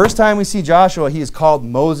 The first time we see Joshua, he is called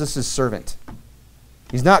Moses' servant.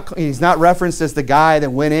 He's not referenced as the guy that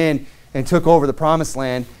went in and took over the promised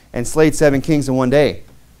land and slayed 7 kings in one day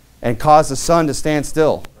and caused the sun to stand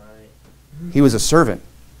still. Right. He was a servant.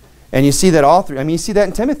 And you see that all through, I mean, you see that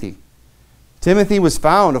in Timothy. Timothy was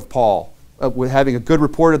found of Paul with having a good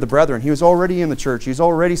report of the brethren. He was already in the church. He was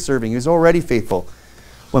already serving. He was already faithful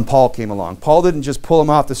when Paul came along. Paul didn't just pull him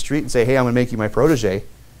off the street and say, hey, I'm going to make you my protege.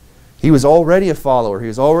 He was already a follower. He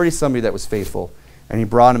was already somebody that was faithful. And he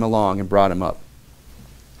brought him along and brought him up.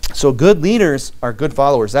 So good leaders are good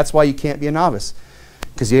followers. That's why you can't be a novice,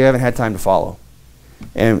 because you haven't had time to follow.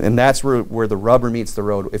 And that's where the rubber meets the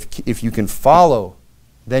road. If you can follow,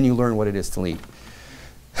 then you learn what it is to lead.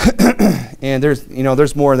 And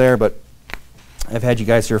there's more there, but I've had you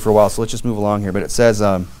guys here for a while, so let's just move along here. But it says,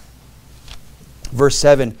 verse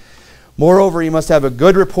 7, moreover, you must have a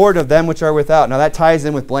good report of them which are without. Now that ties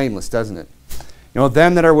in with blameless, doesn't it?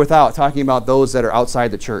 Them that are without, talking about those that are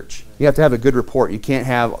outside the church. You have to have a good report. You can't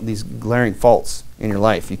have these glaring faults in your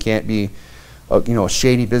life. You can't be a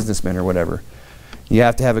shady businessman or whatever. You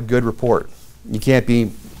have to have a good report. You can't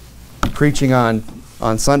be preaching on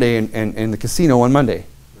Sunday and in the casino on Monday.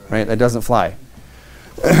 Right? That doesn't fly.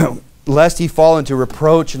 Lest ye fall into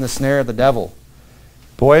reproach and the snare of the devil.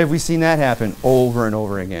 Boy, have we seen that happen over and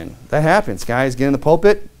over again. That happens. Guys get in the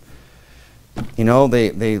pulpit,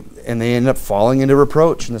 they end up falling into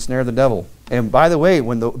reproach and the snare of the devil. And by the way,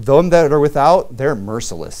 when them that are without, they're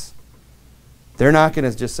merciless. They're not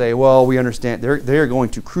going to just say, well, we understand. They're going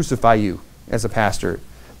to crucify you as a pastor.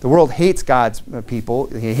 The world hates God's people.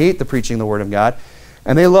 They hate the preaching of the Word of God.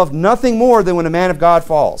 And they love nothing more than when a man of God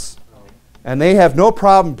falls. And they have no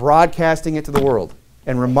problem broadcasting it to the world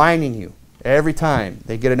and reminding you every time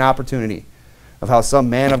they get an opportunity of how some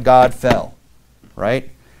man of God fell. Right?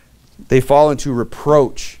 They fall into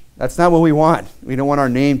reproach. That's not what we want. We don't want our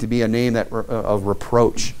name to be a name of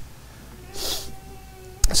reproach.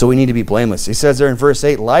 So we need to be blameless. He says there in verse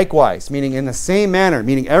 8, likewise, meaning in the same manner,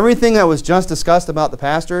 meaning everything that was just discussed about the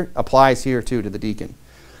pastor applies here too to the deacon.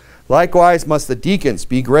 Likewise must the deacons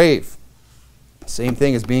be grave. Same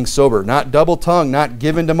thing as being sober, not double-tongued, not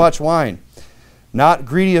given to much wine, not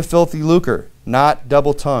greedy of filthy lucre, not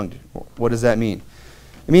double-tongued. What does that mean?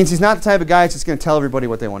 It means he's not the type of guy that's just going to tell everybody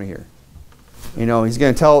what they want to hear. He's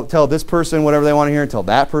going to tell this person whatever they want to hear and tell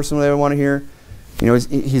that person what they want to hear.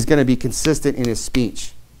 He's going to be consistent in his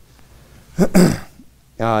speech.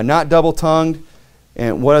 Not double-tongued.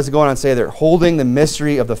 And what does it go on and say there? Holding the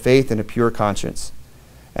mystery of the faith in a pure conscience.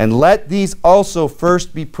 And let these also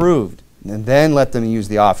first be proved, and then let them use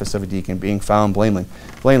the office of a deacon, being found blameless.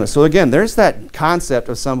 So again, there's that concept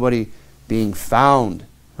of somebody being found,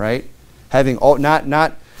 right? Give him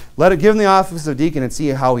the office of deacon and see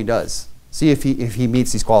how he does. See if he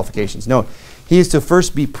meets these qualifications. No, he is to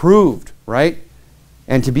first be proved, right?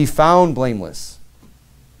 And to be found blameless.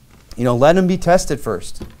 Let him be tested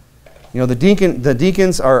first. The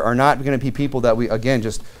deacons are not going to be people that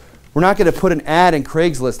we're not going to put an ad in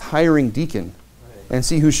Craigslist hiring deacon and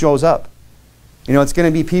see who shows up. It's going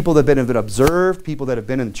to be people that have been observed, people that have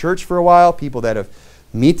been in the church for a while, people that have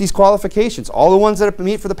meet these qualifications. All the ones that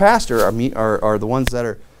meet for the pastor are the ones that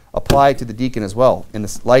are applied to the deacon as well. And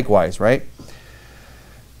this likewise, right?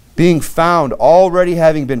 Being found, already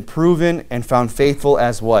having been proven and found faithful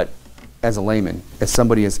as what? As a layman, as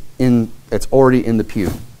somebody that's already in the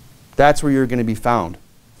pew. That's where you're going to be found,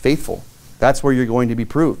 faithful. That's where you're going to be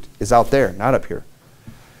proved, is out there, not up here.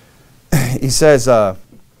 He says,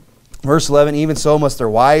 verse 11, even so must their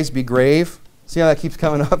wives be grave. See how that keeps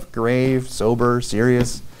coming up? Grave, sober,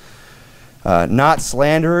 serious. Not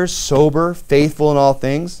slanderers, sober, faithful in all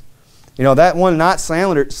things. That one, not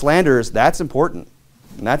slanderers, that's important.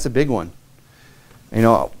 And that's a big one.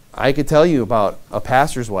 I could tell you about a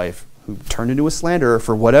pastor's wife who turned into a slanderer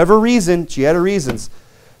for whatever reason. She had her reasons.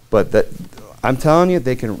 But I'm telling you,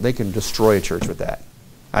 they can destroy a church with that.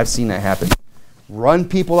 I've seen that happen. Run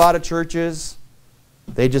people out of churches.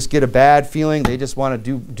 They just get a bad feeling. They just want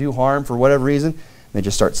to do harm for whatever reason. And they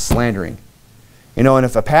just start slandering. And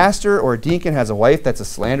if a pastor or a deacon has a wife that's a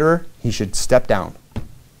slanderer, he should step down.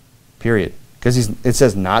 Period. Because it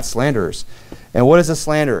says not slanderers. And what is a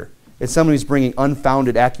slanderer? It's someone who's bringing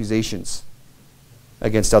unfounded accusations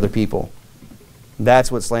against other people.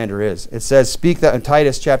 That's what slander is. It says, speak thou, in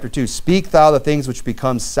Titus chapter 2, speak thou the things which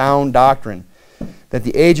become sound doctrine, that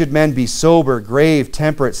the aged men be sober, grave,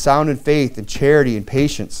 temperate, sound in faith, and charity, and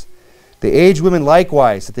patience. The aged women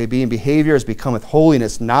likewise, that they be in behavior as becometh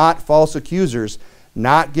holiness, not false accusers,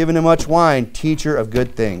 not given to much wine, teacher of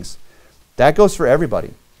good things. That goes for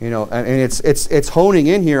everybody. And it's honing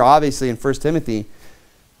in here, obviously, in 1 Timothy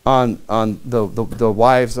on the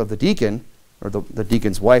wives of the deacon, or the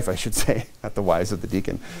deacon's wife, I should say, not the wives of the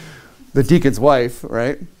deacon, the deacon's wife,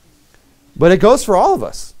 right? But it goes for all of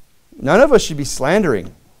us. None of us should be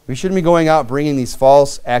slandering. We shouldn't be going out bringing these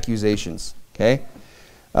false accusations, okay?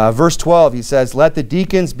 Verse 12, he says, let the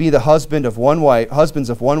deacons be the husbands of one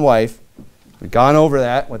wife. We've gone over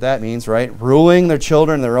that, what that means, right? Ruling their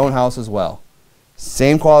children in their own house as well.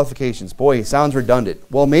 Same qualifications. Boy, it sounds redundant.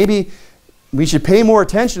 Well, maybe we should pay more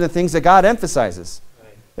attention to things that God emphasizes.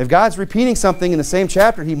 Right. If God's repeating something in the same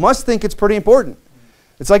chapter, he must think it's pretty important.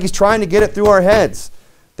 It's like he's trying to get it through our heads,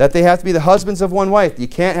 that they have to be the husbands of one wife. You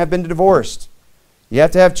can't have been divorced. You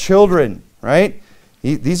have to have children, right?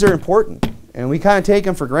 These are important. And we kind of take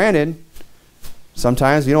them for granted.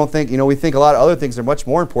 Sometimes we don't think, we think a lot of other things are much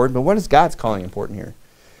more important, but what is God's calling important here?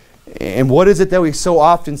 And what is it that we so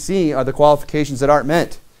often see are the qualifications that aren't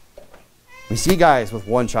meant? We see guys with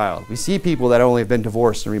one child. We see people that only have been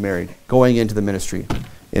divorced and remarried going into the ministry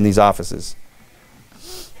in these offices.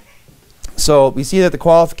 So we see that the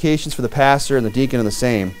qualifications for the pastor and the deacon are the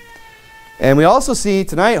same. And we also see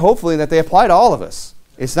tonight, hopefully, that they apply to all of us.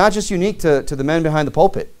 It's not just unique to the men behind the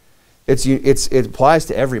pulpit. It applies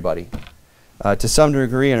to everybody to some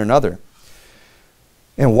degree or another.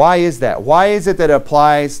 And why is that? Why is it that it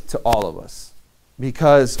applies to all of us?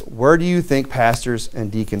 Because where do you think pastors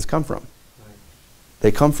and deacons come from?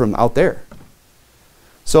 They come from out there.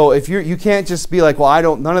 So if you can't just be like,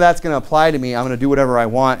 well, none of that's going to apply to me. I'm going to do whatever I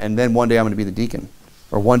want, and then one day I'm going to be the deacon,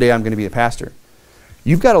 or one day I'm going to be the pastor.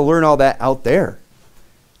 You've got to learn all that out there.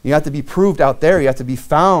 You have to be proved out there. You have to be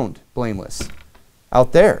found blameless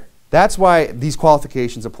out there. That's why these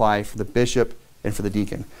qualifications apply for the bishop and for the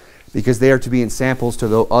deacon, because they are to be samples to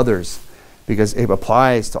the others, because it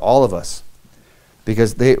applies to all of us.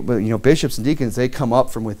 Because bishops and deacons, they come up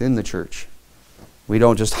from within the church. We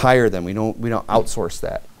don't just hire them. We don't outsource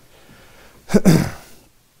that.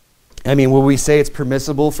 I mean, will we say it's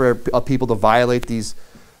permissible for people to violate these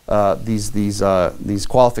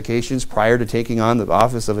qualifications prior to taking on the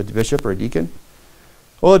office of a bishop or a deacon?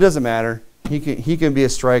 Well, it doesn't matter. He can be a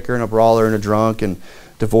striker and a brawler and a drunk and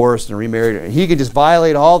divorced and remarried. He can just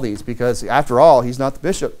violate all these because, after all, he's not the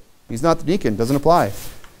bishop. He's not the deacon. Doesn't apply.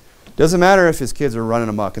 Doesn't matter if his kids are running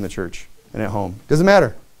amok in the church and at home. Doesn't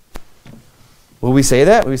matter. Will we say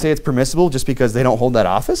that? Will we say it's permissible just because they don't hold that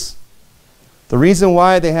office? The reason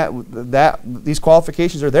why they have these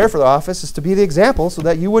qualifications are there for the office is to be the example so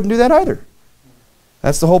that you wouldn't do that either.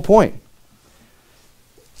 That's the whole point.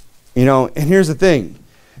 And here's the thing.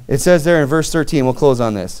 It says there in verse 13, we'll close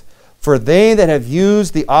on this. For they that have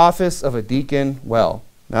used the office of a deacon well.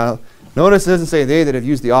 Now, notice it doesn't say they that have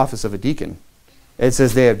used the office of a deacon. It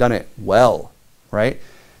says they have done it well, right?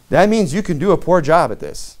 That means you can do a poor job at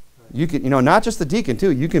this. You can, not just the deacon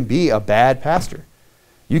too. You can be a bad pastor.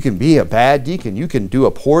 You can be a bad deacon. You can do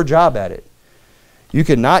a poor job at it. You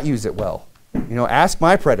can not use it well. Ask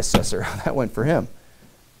my predecessor how that went for him.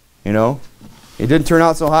 It didn't turn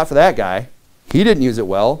out so hot for that guy. He didn't use it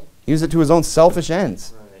well. He used it to his own selfish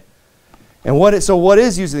ends. Right. And what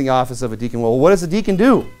is using the office of a deacon well? What does a deacon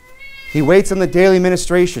do? He waits on the daily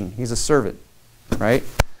ministration. He's a servant, right?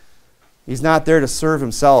 He's not there to serve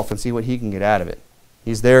himself and see what he can get out of it.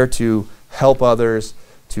 He's there to help others,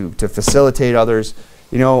 to facilitate others.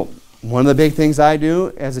 One of the big things I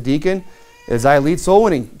do as a deacon is I lead soul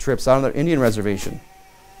winning trips out on the Indian reservation.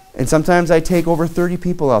 And sometimes I take over 30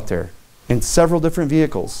 people out there in several different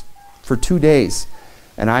vehicles for 2 days.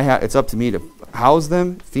 And it's up to me to house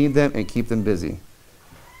them, feed them, and keep them busy.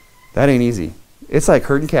 That ain't easy. It's like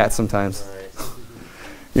herding cats sometimes.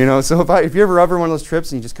 Right. So if you ever one of those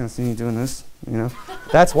trips and you just kind of see me doing this,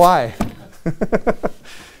 that's why.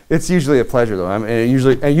 It's usually a pleasure though.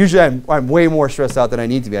 I'm way more stressed out than I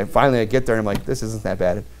need to be. Finally I get there and I'm like, this isn't that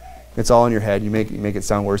bad. It's all in your head. You make it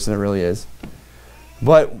sound worse than it really is.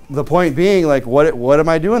 But the point being, like, what am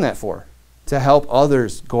I doing that for? To help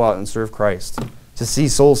others go out and serve Christ, to see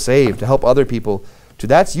souls saved, to help other people.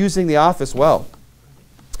 That's using the office well.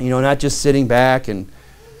 Not just sitting back and,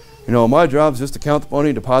 my job is just to count the money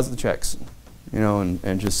and deposit the checks,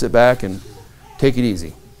 and just sit back and take it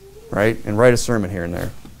easy, right? And write a sermon here and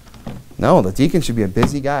there. No, the deacon should be a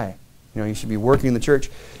busy guy. He should be working in the church.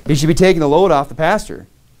 He should be taking the load off the pastor.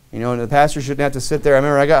 And the pastor shouldn't have to sit there. I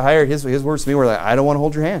remember I got hired. His words to me were like, I don't want to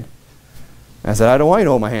hold your hand. I said, I don't want you to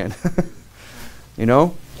hold my hand.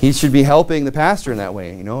 He should be helping the pastor in that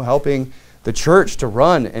way, helping the church to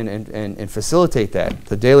run and facilitate that,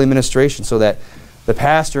 the daily ministration, so that the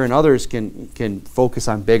pastor and others can focus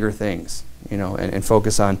on bigger things, and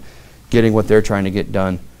focus on getting what they're trying to get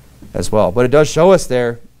done as well. But it does show us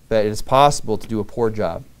there that it is possible to do a poor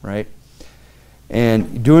job, right?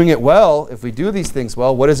 And doing it well, if we do these things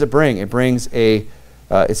well, what does it bring? It brings it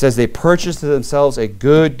says they purchase to themselves a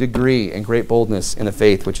good degree and great boldness in the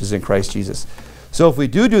faith which is in Christ Jesus. So if we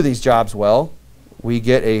do these jobs well, we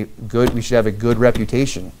should have a good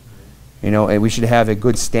reputation, and we should have a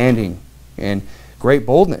good standing and great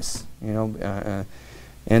boldness, and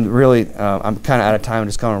really, I'm kind of out of time. I'm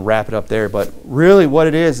just going to wrap it up there. But really what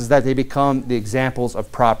it is that they become the examples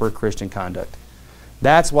of proper Christian conduct.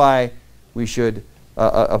 That's why we should,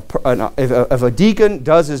 if a deacon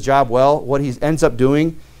does his job well, what he ends up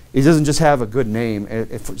doing, he doesn't just have a good name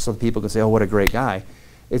so people can say, oh, what a great guy.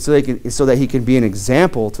 It's so that he can be an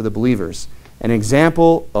example to the believers, an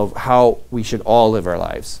example of how we should all live our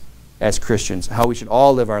lives as Christians, how we should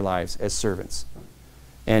all live our lives as servants,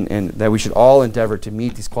 and that we should all endeavor to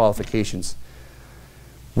meet these qualifications.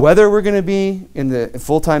 Whether we're going to be in the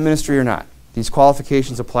full-time ministry or not, these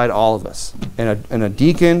qualifications apply to all of us. And a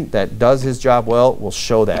deacon that does his job well will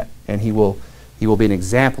show that, and he will be an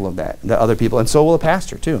example of that to other people, and so will a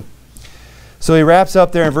pastor too. So he wraps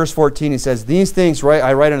up there in verse 14. He says, "These things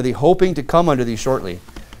I write unto thee, hoping to come unto thee shortly."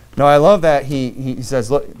 Now I love that he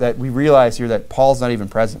says, look, that we realize here that Paul's not even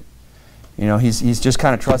present. He's just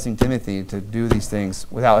kind of trusting Timothy to do these things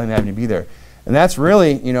without him having to be there, and that's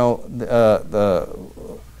really an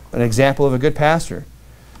example of a good pastor.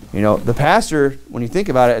 The pastor, when you think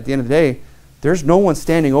about it, at the end of the day, there's no one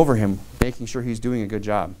standing over him making sure he's doing a good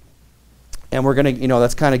job. And we're going to,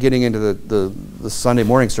 that's kind of getting into the Sunday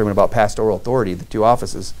morning sermon about pastoral authority, the two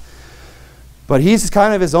offices. But he's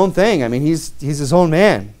kind of his own thing. I mean, he's his own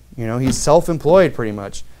man. He's self-employed pretty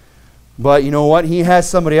much. But you know what? He has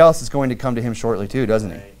somebody else that's going to come to him shortly too,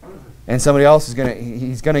 doesn't he? And somebody else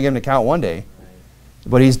he's going to give an account one day.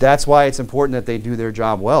 But that's why it's important that they do their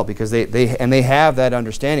job well, because they have that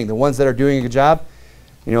understanding. The ones that are doing a good job,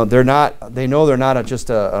 they know they're not just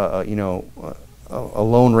a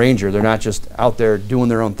lone ranger. They're not just out there doing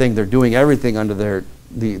their own thing. They're doing everything under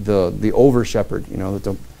the over shepherd,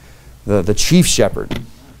 the chief shepherd.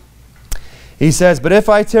 He says, "But if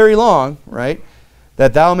I tarry long," right,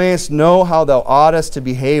 "that thou mayest know how thou oughtest to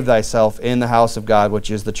behave thyself in the house of God,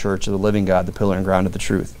 which is the church of the living God, the pillar and ground of the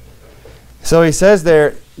truth." So he says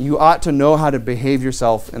there, you ought to know how to behave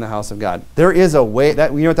yourself in the house of God. There is a way, you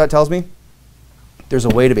know what that tells me? There's a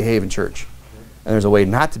way to behave in church, and there's a way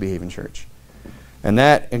not to behave in church. And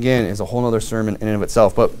that, again, is a whole other sermon in and of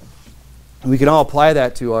itself. But we can all apply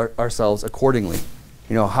that to ourselves accordingly.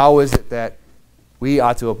 How is it that we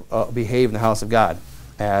ought to behave in the house of God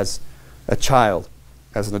as a child,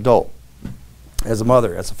 as an adult, as a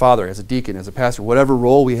mother, as a father, as a deacon, as a pastor, whatever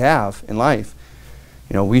role we have in life?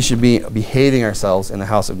 We should be behaving ourselves in the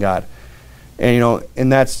house of God.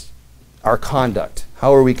 And that's our conduct.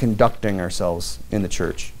 How are we conducting ourselves in the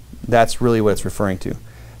church? That's really what it's referring to.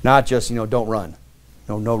 Not just, don't run.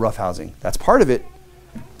 No roughhousing. That's part of it.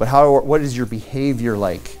 But what is your behavior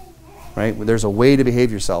like? Right? There's a way to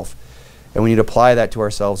behave yourself. And we need to apply that to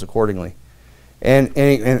ourselves accordingly. And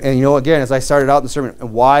again, as I started out in the sermon,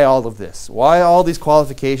 why all of this? Why all these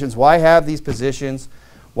qualifications? Why have these positions?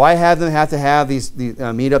 Why have them have to have these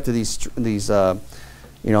meet up to these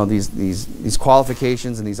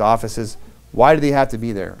qualifications and these offices? Why do they have to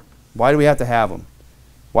be there? Why do we have to have them?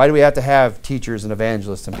 Why do we have to have teachers and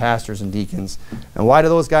evangelists and pastors and deacons? And why do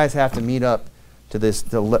those guys have to meet up to these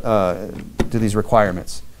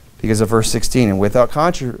requirements? Because of verse 16, "And without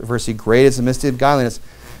controversy, great is the mystery of godliness.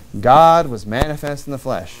 God was manifest in the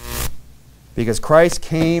flesh." Because Christ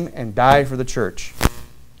came and died for the church.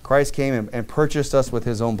 Christ came and purchased us with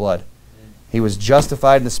his own blood. He was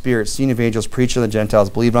justified in the Spirit, seen of angels, preached to the Gentiles,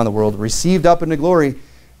 believed on the world, received up into glory,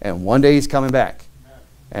 and one day he's coming back.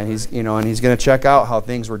 And he's going to check out how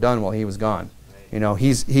things were done while he was gone.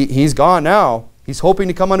 He's gone now. He's hoping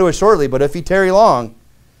to come unto us shortly, but if he tarry long,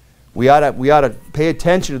 we ought to pay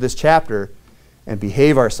attention to this chapter and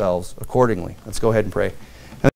behave ourselves accordingly. Let's go ahead and pray.